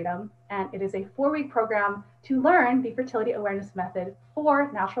Fertility Freedom. And it is a 4-week program to learn the fertility awareness method for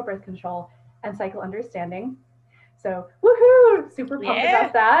natural birth control and cycle understanding. So, woohoo! Super pumped Yeah.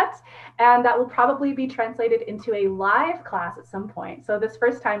 about that. And that will probably be translated into a live class at some point. So, this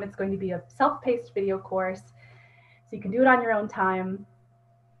first time, it's going to be a self paced video course. So, you can do it on your own time.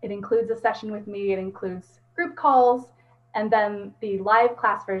 It includes a session with me, it includes group calls, and then the live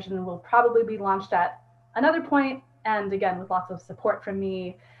class version will probably be launched at another point, and again, with lots of support from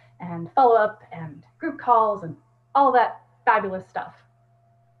me and follow up and group calls and all that fabulous stuff.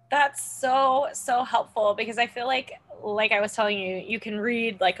 That's so, so helpful because I feel like I was telling you, you can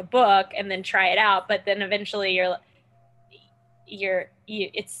read like a book and then try it out, but then eventually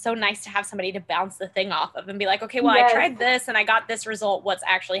it's so nice to have somebody to bounce the thing off of and be like, okay, well, I Yes. tried this and I got this result. What's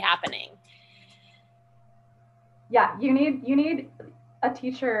actually happening? Yeah, you need a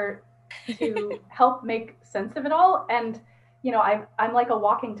teacher to help make sense of it all. And, I'm like a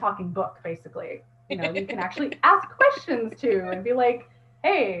walking, talking book, basically. You can actually ask questions to and be like,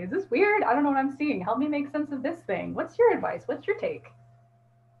 hey, is this weird? I don't know what I'm seeing. Help me make sense of this thing. What's your advice? What's your take?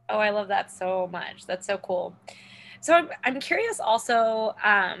 Oh, I love that so much. That's so cool. So I'm curious also,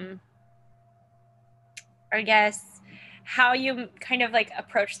 I guess, how you kind of like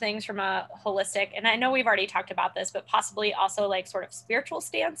approach things from a holistic, and I know we've already talked about this, but possibly also like sort of spiritual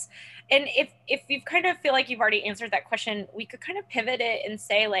stance. And if you kind of feel like you've already answered that question, we could kind of pivot it and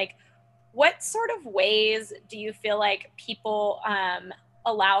say like, what sort of ways do you feel like people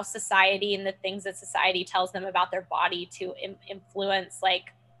allow society and the things that society tells them about their body to influence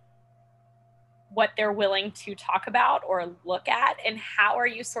like what they're willing to talk about or look at, and how are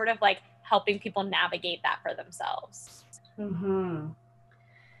you sort of like helping people navigate that for themselves?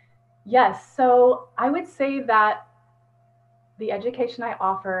 Yes. So I would say that the education I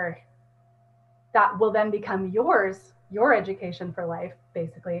offer that will then become yours, your education for life,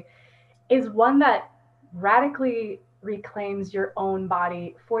 basically, is one that radically reclaims your own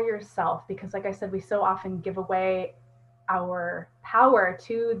body for yourself. Because, like I said, we so often give away our power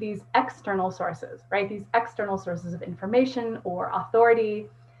to these external sources, right? These external sources of information or authority,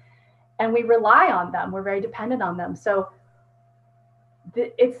 and we rely on them. We're very dependent on them. So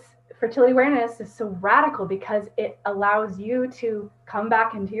it's fertility awareness is so radical because it allows you to come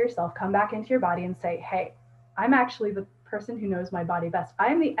back into yourself, come back into your body and say, hey, I'm actually the person who knows my body best.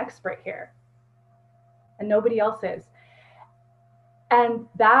 I'm the expert here and nobody else is. And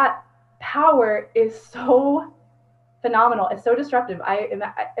that power is so phenomenal. It's so disruptive. I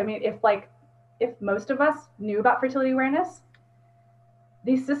mean, if most of us knew about fertility awareness,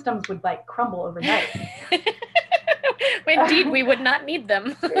 these systems would like crumble overnight. Indeed, we would not need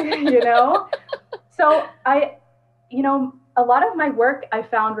them. So a lot of my work I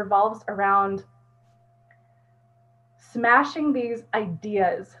found revolves around smashing these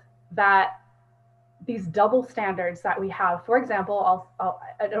ideas, that these double standards that we have. For example,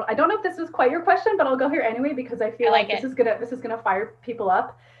 I don't know if this is quite your question, but I'll go here anyway because I feel like this is gonna fire people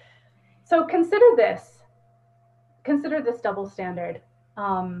up. So consider this double standard.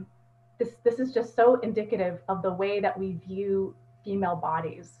 This is just so indicative of the way that we view female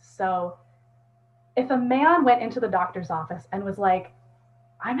bodies. So if a man went into the doctor's office and was like,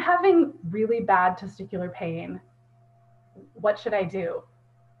 I'm having really bad testicular pain, what should I do?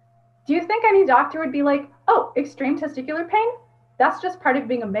 Do you think any doctor would be like, oh, extreme testicular pain? That's just part of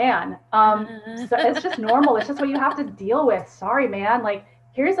being a man. So it's just normal. It's just what you have to deal with. Sorry, man. Like,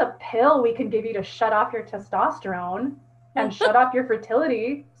 here's a pill we can give you to shut off your testosterone and shut off your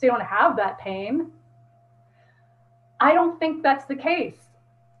fertility so you don't have that pain. I don't think that's the case.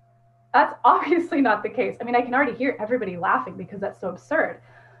 That's obviously not the case. I mean, I can already hear everybody laughing because that's so absurd.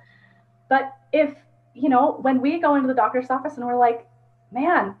 But if, when we go into the doctor's office and we're like,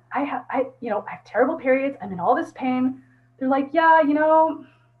 man, I have terrible periods, I'm in all this pain. They're like, yeah,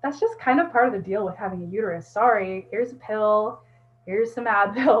 that's just kind of part of the deal with having a uterus. Sorry, here's a pill, here's some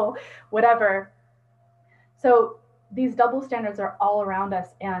Advil, whatever. So these double standards are all around us.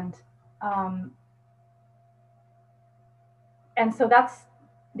 And so that's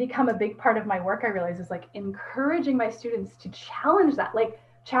become a big part of my work, I realize, is like encouraging my students to challenge that, like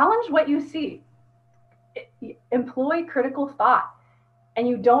challenge what you see, employ critical thought. And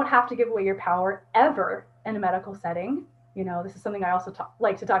you don't have to give away your power ever in a medical setting. This is something I also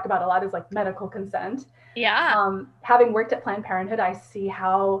like to talk about a lot, is like medical consent. Yeah. Having worked at Planned Parenthood, I see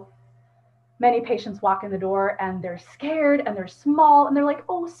how many patients walk in the door and they're scared and they're small and they're like,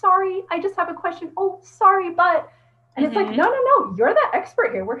 oh, sorry, I just have a question. Oh, sorry, but. And it's like, no, you're the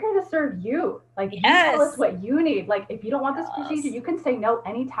expert here. We're here to serve you. Like, you tell us what you need. Like, if you don't want this procedure, you can say no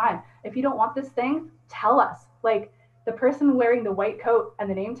anytime. If you don't want this thing, tell us. Like, the person wearing the white coat and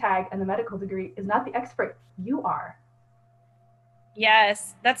the name tag and the medical degree is not the expert. You are.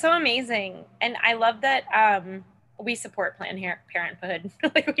 Yes, that's so amazing. And I love that we support Planned Parenthood.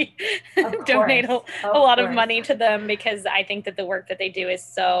 Like, we donate a lot of money to them because I think that the work that they do is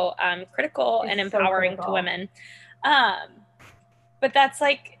so critical and empowering to women. But that's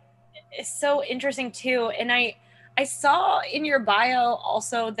like, it's so interesting too. And I saw in your bio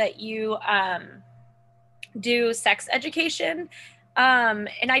also that you do sex education.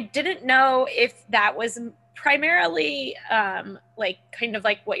 And I didn't know if that was primarily like kind of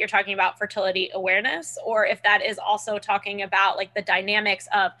like what you're talking about, fertility awareness, or if that is also talking about like the dynamics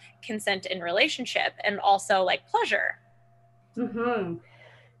of consent in relationship and also like pleasure.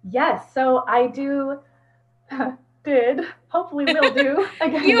 Yes. So I hopefully will do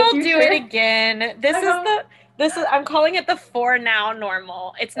again. You'll do it again. This is I'm calling it the for now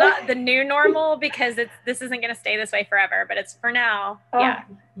normal. It's not the new normal because this isn't going to stay this way forever, but it's for now. Yeah.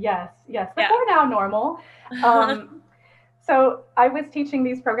 Yes, the Yeah. for now normal. So I was teaching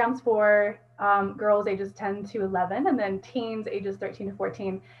these programs for girls ages 10 to 11 and then teens ages 13 to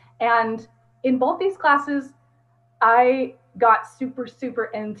 14. And in both these classes, I got super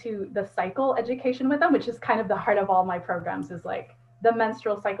into the cycle education with them, which is kind of the heart of all my programs, is like the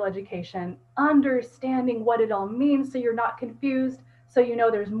menstrual cycle education, understanding what it all means so you're not confused, so you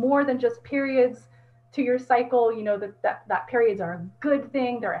know there's more than just periods to your cycle, you know that periods are a good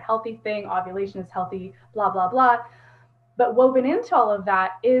thing, they're a healthy thing, ovulation is healthy, blah blah blah. But woven into all of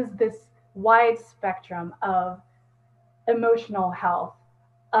that is this wide spectrum of emotional health,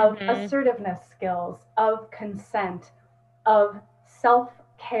 of assertiveness skills, of consent, of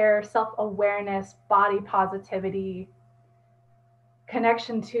self-care, self-awareness, body positivity,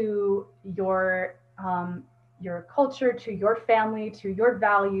 connection to your culture, to your family, to your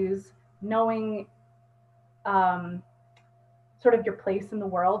values, knowing sort of your place in the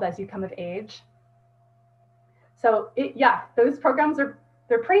world as you come of age. So those programs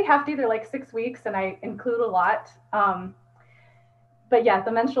they're pretty hefty. They're like 6 weeks, and I include a lot. But yeah,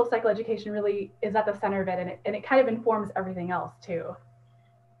 the menstrual cycle education really is at the center of it, and it kind of informs everything else too.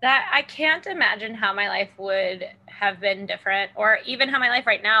 That I can't imagine how my life would have been different, or even how my life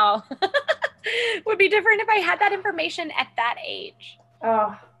right now would be different if I had that information at that age.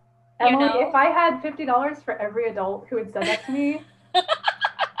 Oh, Emily, if I had $50 for every adult who had said that to me,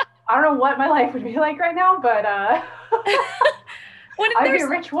 I don't know what my life would be like right now, but I'd be a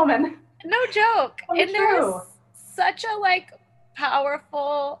rich woman. No joke. And there's such a like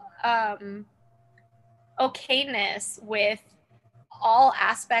powerful okayness with all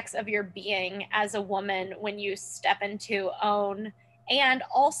aspects of your being as a woman when you step into own and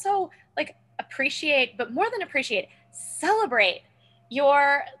also like appreciate, but more than appreciate, celebrate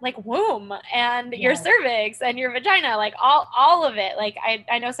your like womb and your cervix and your vagina, like all of it. Like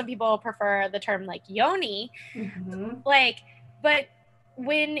I know some people prefer the term like yoni, like, but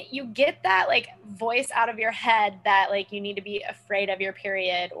when you get that like voice out of your head that like you need to be afraid of your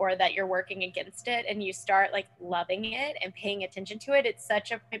period or that you're working against it, and you start like loving it and paying attention to it, it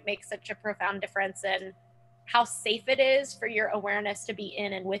makes such a profound difference in how safe it is for your awareness to be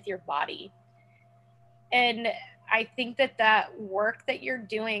in and with your body. And I think that work that you're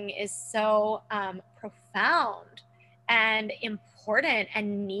doing is so profound and important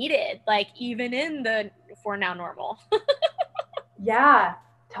and needed, like even in the for now normal. Yeah,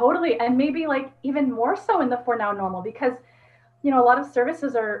 totally. And maybe like even more so in the for now normal, because, you know, a lot of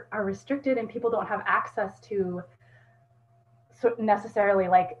services are restricted and people don't have access to necessarily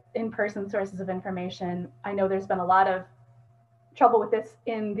like in-person sources of information. I know there's been a lot of trouble with this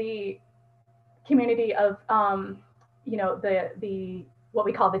in the community of, you know, the what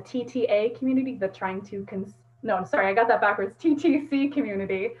we call the TTA community, the trying to I got that backwards. TTC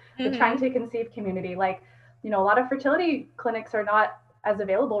community, the trying to conceive community. Like, you know, a lot of fertility clinics are not as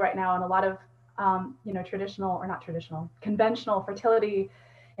available right now, and a lot of you know, conventional fertility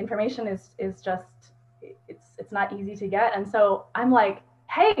information is just it's not easy to get. And so I'm like,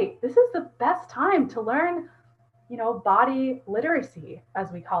 hey, this is the best time to learn, you know, body literacy,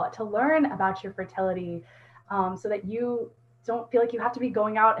 as we call it, to learn about your fertility, so that you don't feel like you have to be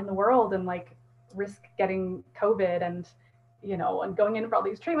going out in the world and like risk getting COVID and, you know, and going in for all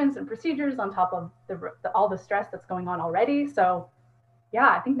these treatments and procedures on top of all the stress that's going on already. So yeah,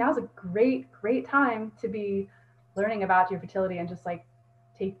 I think now's a great time to be learning about your fertility and just like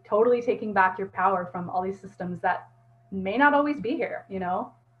totally taking back your power from all these systems that may not always be here, you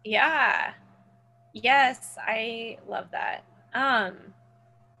know? Yeah. Yes, I love that.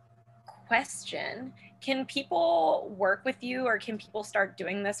 Question. Can people work with you, or can people start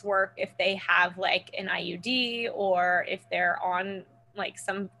doing this work if they have like an IUD or if they're on like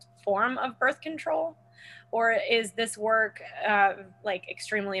some form of birth control? Or is this work like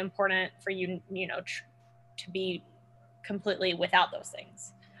extremely important for you, you know, to be completely without those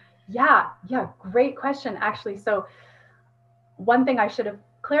things? Yeah, great question, actually. So one thing I should have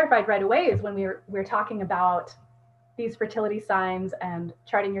clarified right away is when we're talking about these fertility signs and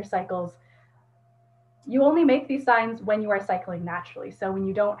charting your cycles, you only make these signs when you are cycling naturally. So when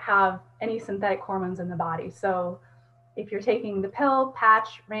you don't have any synthetic hormones in the body. So if you're taking the pill,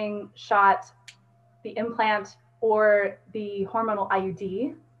 patch, ring, shot, the implant, or the hormonal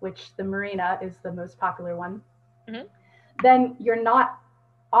IUD, which the Mirena is the most popular one, then you're not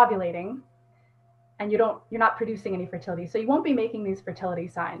ovulating and you're not producing any fertility. So you won't be making these fertility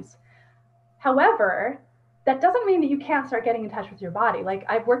signs. However, that doesn't mean that you can't start getting in touch with your body. Like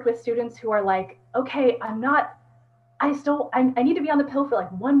I've worked with students who are like, okay, I need to be on the pill for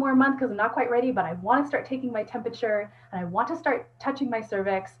like one more month because I'm not quite ready, but I want to start taking my temperature and I want to start touching my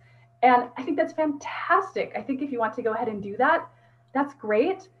cervix. And I think that's fantastic. I think if you want to go ahead and do that, that's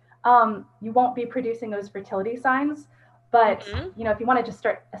great. You won't be producing those fertility signs, but Mm-hmm. if you want to just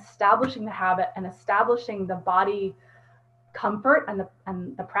start establishing the habit and establishing the body comfort and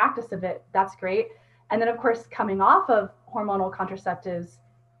the practice of it, that's great. And then of course, coming off of hormonal contraceptives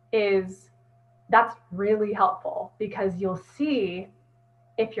is that's really helpful because you'll see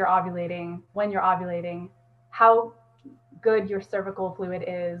if you're ovulating, when you're ovulating, how good your cervical fluid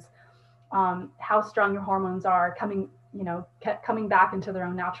is, how strong your hormones are coming back into their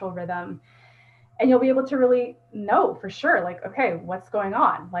own natural rhythm. And you'll be able to really know for sure, like, okay, what's going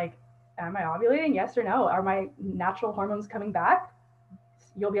on? Like, am I ovulating? Yes or no? Are my natural hormones coming back?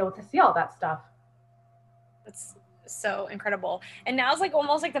 You'll be able to see all that stuff. It's so incredible. And now is like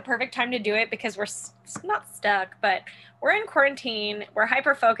almost like the perfect time to do it because we're not stuck, but we're in quarantine. We're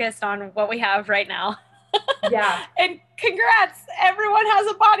hyper focused on what we have right now. Yeah. And congrats, everyone has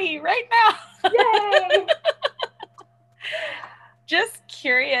a body right now. Yay! Just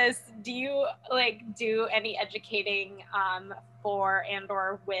curious, do you like do any educating for and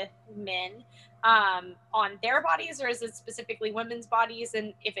or with men on their bodies, or is it specifically women's bodies?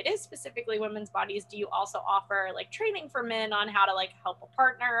 And if it is specifically women's bodies, do you also offer like training for men on how to like help a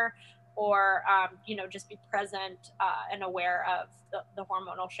partner, or just be present and aware of the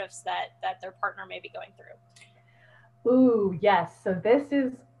hormonal shifts that their partner may be going through? Ooh, yes. So this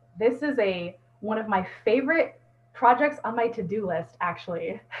is a one of my favorite projects on my to-do list,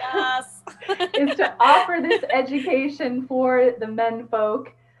 actually, Yes. is to offer this education for the men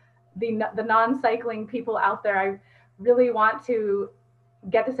folk, the non-cycling people out there. I really want to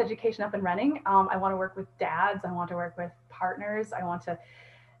get this education up and running. I want to work with dads. I want to work with partners. I want to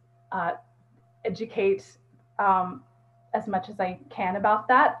uh, educate as much as I can about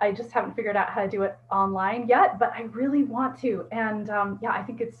that. I just haven't figured out how to do it online yet, but I really want to. And yeah, I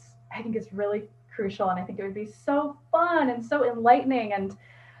think it's really crucial, and I think it would be so fun and so enlightening. And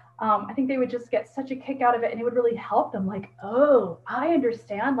I think they would just get such a kick out of it, and it would really help them. Like, oh, I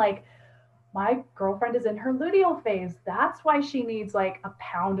understand. Like, my girlfriend is in her luteal phase. That's why she needs like a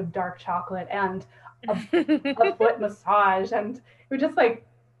pound of dark chocolate and a foot massage. And it would just like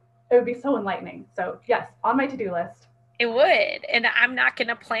it would be so enlightening. So yes, on my to-do list. It would. And I'm not going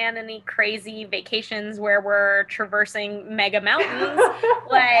to plan any crazy vacations where we're traversing mega mountains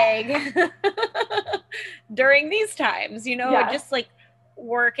like during these times, Yes. just like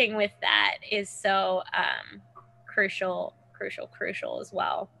working with that is so crucial as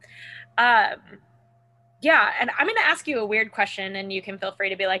well. Um, yeah, and I'm going to ask you a weird question, and you can feel free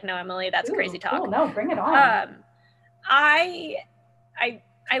to be like, no, Emily, that's crazy Ooh, talk. cool. No, bring it on. I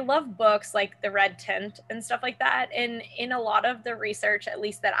I love books like The Red Tent and stuff like that. And in a lot of the research, at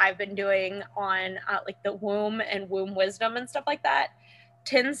least that I've been doing on like the womb and womb wisdom and stuff like that,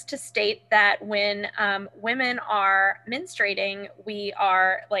 tends to state that when women are menstruating, we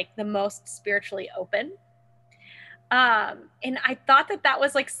are like the most spiritually open. And I thought that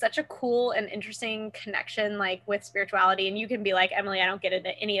was like such a cool and interesting connection, like with spirituality. And you can be like, Emily, I don't get into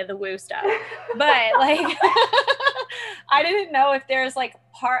any of the woo stuff, but like, I didn't know if there's like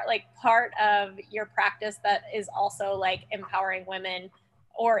part of your practice that is also like empowering women,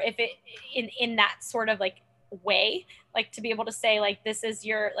 or if it in that sort of like way, like to be able to say like this is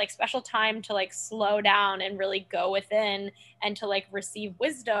your like special time to like slow down and really go within and to like receive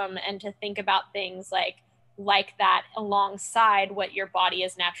wisdom and to think about things like that alongside what your body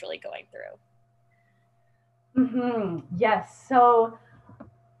is naturally going through. Yes. So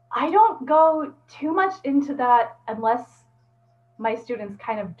I don't go too much into that unless my students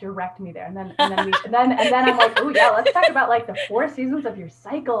kind of direct me there, and then I'm like, oh yeah, let's talk about like the 4 seasons of your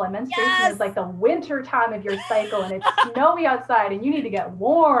cycle, and menstruation Yes. is like the winter time of your cycle, and it's snowy outside, and you need to get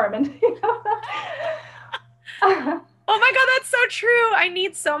warm, and Oh my God, that's so true. I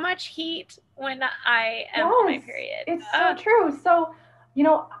need so much heat when I am on my period. It's so true. So,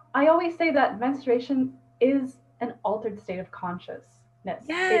 I always say that menstruation is an altered state of consciousness.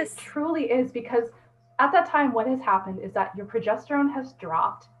 Yes. It truly is, because at that time, what has happened is that your progesterone has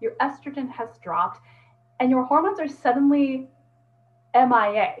dropped, your estrogen has dropped, and your hormones are suddenly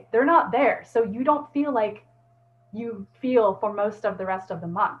MIA. They're not there. So you don't feel like you feel for most of the rest of the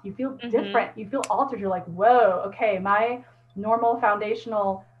month. You feel different. You feel altered. You're like, whoa, okay, my normal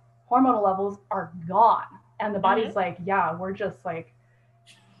foundational hormonal levels are gone. And the body's like, yeah, we're just like,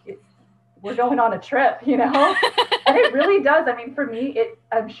 we're going on a trip, you know? And it really does. I mean, for me,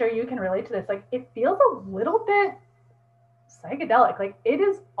 I'm sure you can relate to this. Like, it feels a little bit psychedelic. Like, it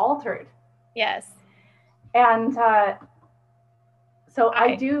is altered. Yes. And so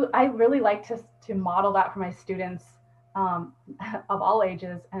I really like to model that for my students of all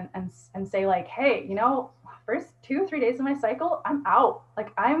ages and say like, hey, you know, first 2 or 3 days of my cycle, I'm out.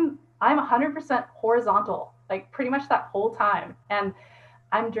 Like I'm 100% horizontal, like pretty much that whole time. And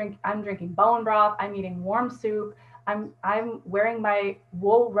I'm drinking bone broth. I'm eating warm soup. I'm wearing my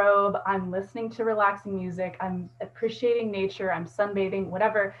wool robe. I'm listening to relaxing music. I'm appreciating nature. I'm sunbathing,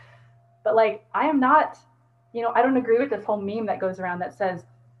 whatever. But like, I am not, you know, I don't agree with this whole meme that goes around that says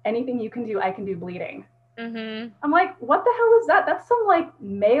anything you can do, I can do bleeding. Mm-hmm. I'm like, what the hell is that? That's some like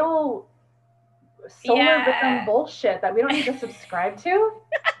male solar rhythm bullshit that we don't need to subscribe to.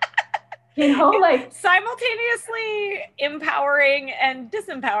 You know, like simultaneously empowering and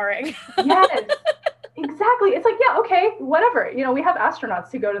disempowering. Yes, exactly. It's like, yeah, okay, whatever. You know, we have astronauts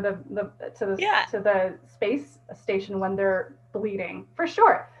who go to the space station when they're bleeding, for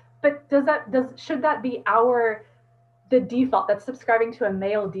sure. But should that be the default that's subscribing to a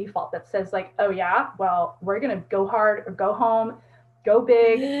male default that says like, oh yeah, well, we're gonna go hard or go home, go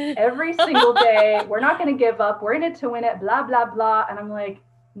big every single day. We're not gonna give up. We're in it to win it. Blah blah blah. And I'm like,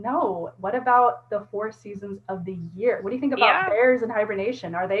 no. What about the 4 seasons of the year? What do you think about bears in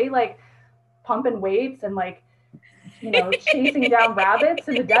hibernation? Are they like pumping weights and like, you know, chasing down rabbits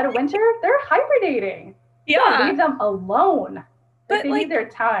in the dead of winter? They're hibernating. Yeah, leave them alone. But they need their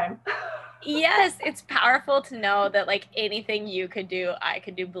time. Yes, it's powerful to know that like anything you could do, I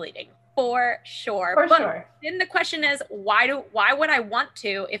could do bleeding. For sure. But then the question is, why would I want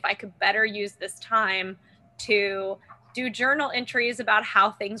to if I could better use this time to do journal entries about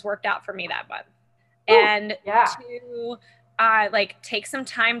how things worked out for me that month? And to like take some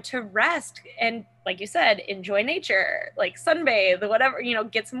time to rest and, like you said, enjoy nature, like sunbathe, whatever, you know,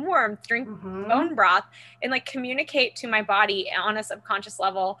 get some warmth, drink bone broth, and like communicate to my body on a subconscious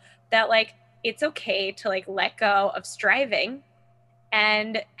level that like it's okay to like let go of striving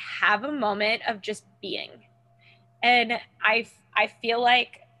and have a moment of just being. And I feel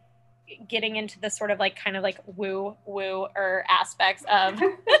like getting into the sort of like kind of like woo aspects of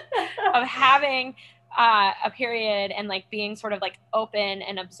of having a period and like being sort of like open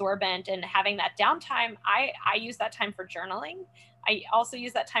and absorbent and having that downtime. I use that time for journaling. I also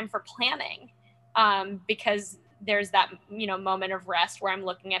use that time for planning because there's that, you know, moment of rest where I'm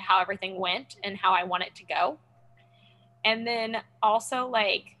looking at how everything went and how I want it to go. And then also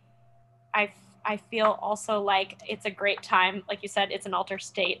like, I feel also like it's a great time. Like you said, it's an altered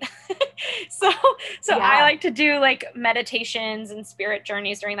state. So I like to do like meditations and spirit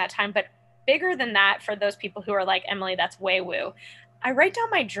journeys during that time. But bigger than that, for those people who are like, Emily, that's way woo, I write down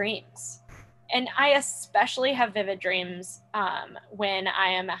my dreams. And I especially have vivid dreams when I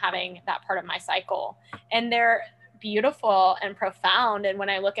am having that part of my cycle. And they're beautiful and profound. And when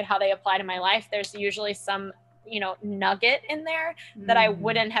I look at how they apply to my life, there's usually some, you know, nugget in there that I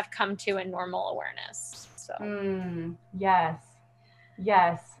wouldn't have come to in normal awareness. So yes.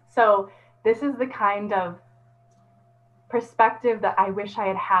 So this is the kind of perspective that I wish I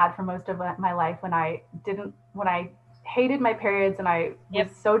had had for most of my life when I hated my periods and I was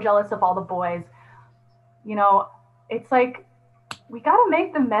so jealous of all the boys. You know, it's like we got to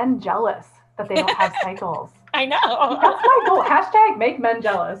make the men jealous that they don't have cycles. I know. That's my goal. # make men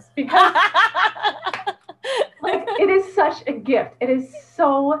jealous, because like it is such a gift. It is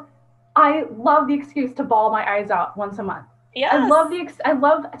so, I love the excuse to bawl my eyes out once a month. Yes. I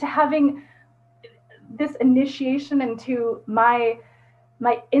love to having this initiation into my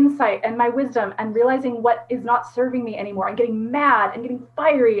insight and my wisdom and realizing what is not serving me anymore and getting mad and getting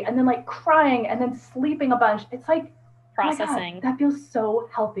fiery and then like crying and then sleeping a bunch. It's like processing. Oh God, that feels so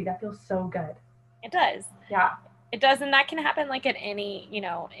healthy. That feels so good. It does. Yeah. It does. And that can happen like at any, you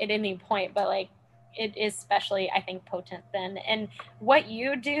know, at any point, but like it is especially, I think, potent then. And what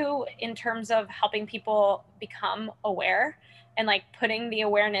you do in terms of helping people become aware and like putting the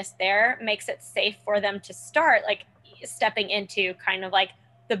awareness there makes it safe for them to start like stepping into kind of like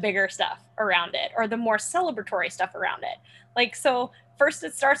the bigger stuff around it or the more celebratory stuff around it. Like, so first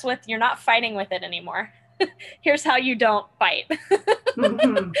it starts with, you're not fighting with it anymore. Here's how you don't fight.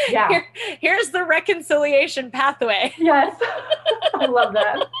 Yeah. Here's the reconciliation pathway. Yes. I love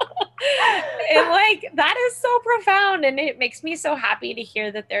that. And like, that is so profound. And it makes me so happy to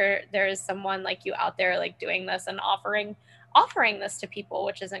hear that there is someone like you out there, like doing this and offering this to people,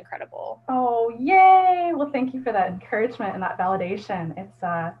 which is incredible. Oh, yay. Well, thank you for that encouragement and that validation.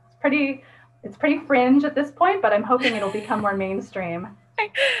 It's pretty fringe at this point, but I'm hoping it'll become more mainstream.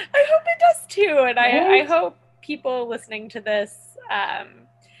 I hope it does too. And I Right? hope people listening to this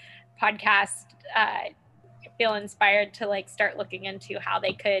podcast feel inspired to like start looking into how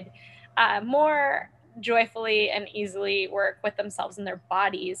they could more joyfully and easily work with themselves and their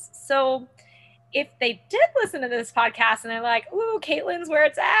bodies. So if they did listen to this podcast and they're like, ooh, Caitlin's where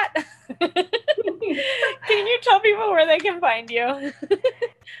it's at, can you tell people where they can find you?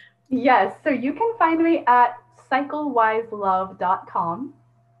 Yes. So you can find me at cyclewiselove.com.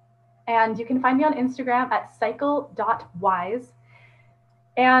 And you can find me on Instagram at cycle.wise.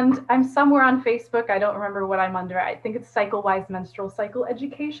 And I'm somewhere on Facebook. I don't remember what I'm under. I think it's Cycle-Wise Menstrual Cycle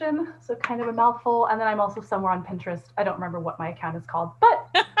Education. So kind of a mouthful. And then I'm also somewhere on Pinterest. I don't remember what my account is called. But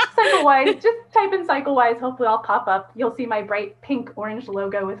Cycle-Wise, just type in Cycle-Wise. Hopefully I'll pop up. You'll see my bright pink orange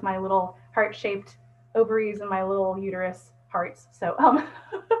logo with my little heart-shaped ovaries and my little uterus hearts. So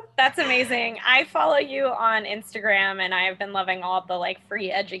That's amazing. I follow you on Instagram and I've been loving all the like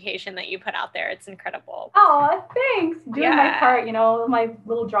free education that you put out there. It's incredible. Oh, thanks. Doing my part, my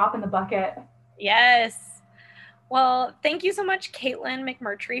little drop in the bucket. Yes. Well, thank you so much, Caitlin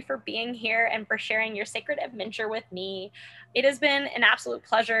McMurtry, for being here and for sharing your sacred adventure with me. It has been an absolute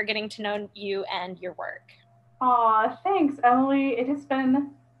pleasure getting to know you and your work. Aw, thanks, Emily. It has been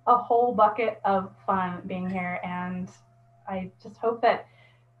a whole bucket of fun being here, and I just hope that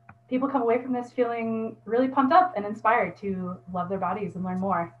people come away from this feeling really pumped up and inspired to love their bodies and learn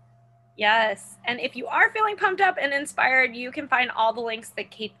more. Yes. And if you are feeling pumped up and inspired, you can find all the links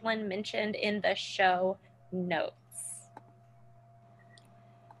that Caitlin mentioned in the show notes.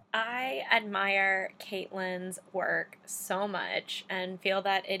 I admire Caitlin's work so much and feel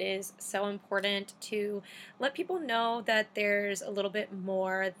that it is so important to let people know that there's a little bit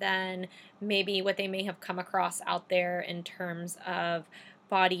more than maybe what they may have come across out there in terms of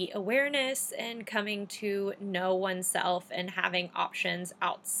body awareness and coming to know oneself and having options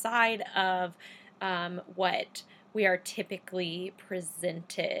outside of what we are typically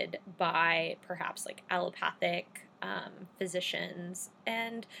presented by perhaps like allopathic physicians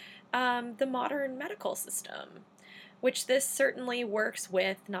and the modern medical system, which this certainly works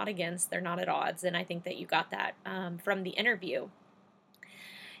with, not against. They're not at odds. And I think that you got that from the interview.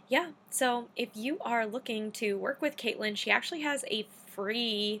 Yeah, so if you are looking to work with Caitlin, she actually has a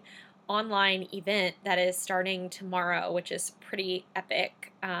free online event that is starting tomorrow, which is pretty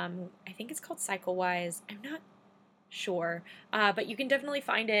epic. I think it's called CycleWise. I'm not sure, but you can definitely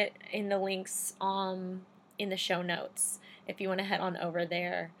find it in the links in the show notes if you want to head on over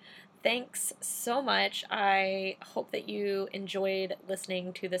there. Thanks so much. I hope that you enjoyed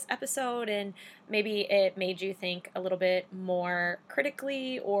listening to this episode and maybe it made you think a little bit more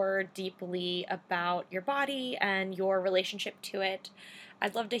critically or deeply about your body and your relationship to it.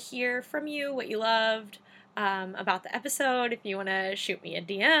 I'd love to hear from you what you loved about the episode. If you want to shoot me a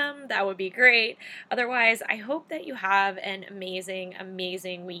DM, that would be great. Otherwise, I hope that you have an amazing,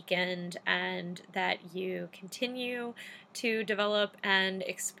 amazing weekend and that you continue to develop and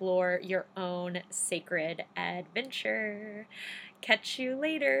explore your own sacred adventure. Catch you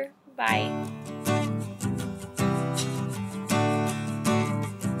later. Bye.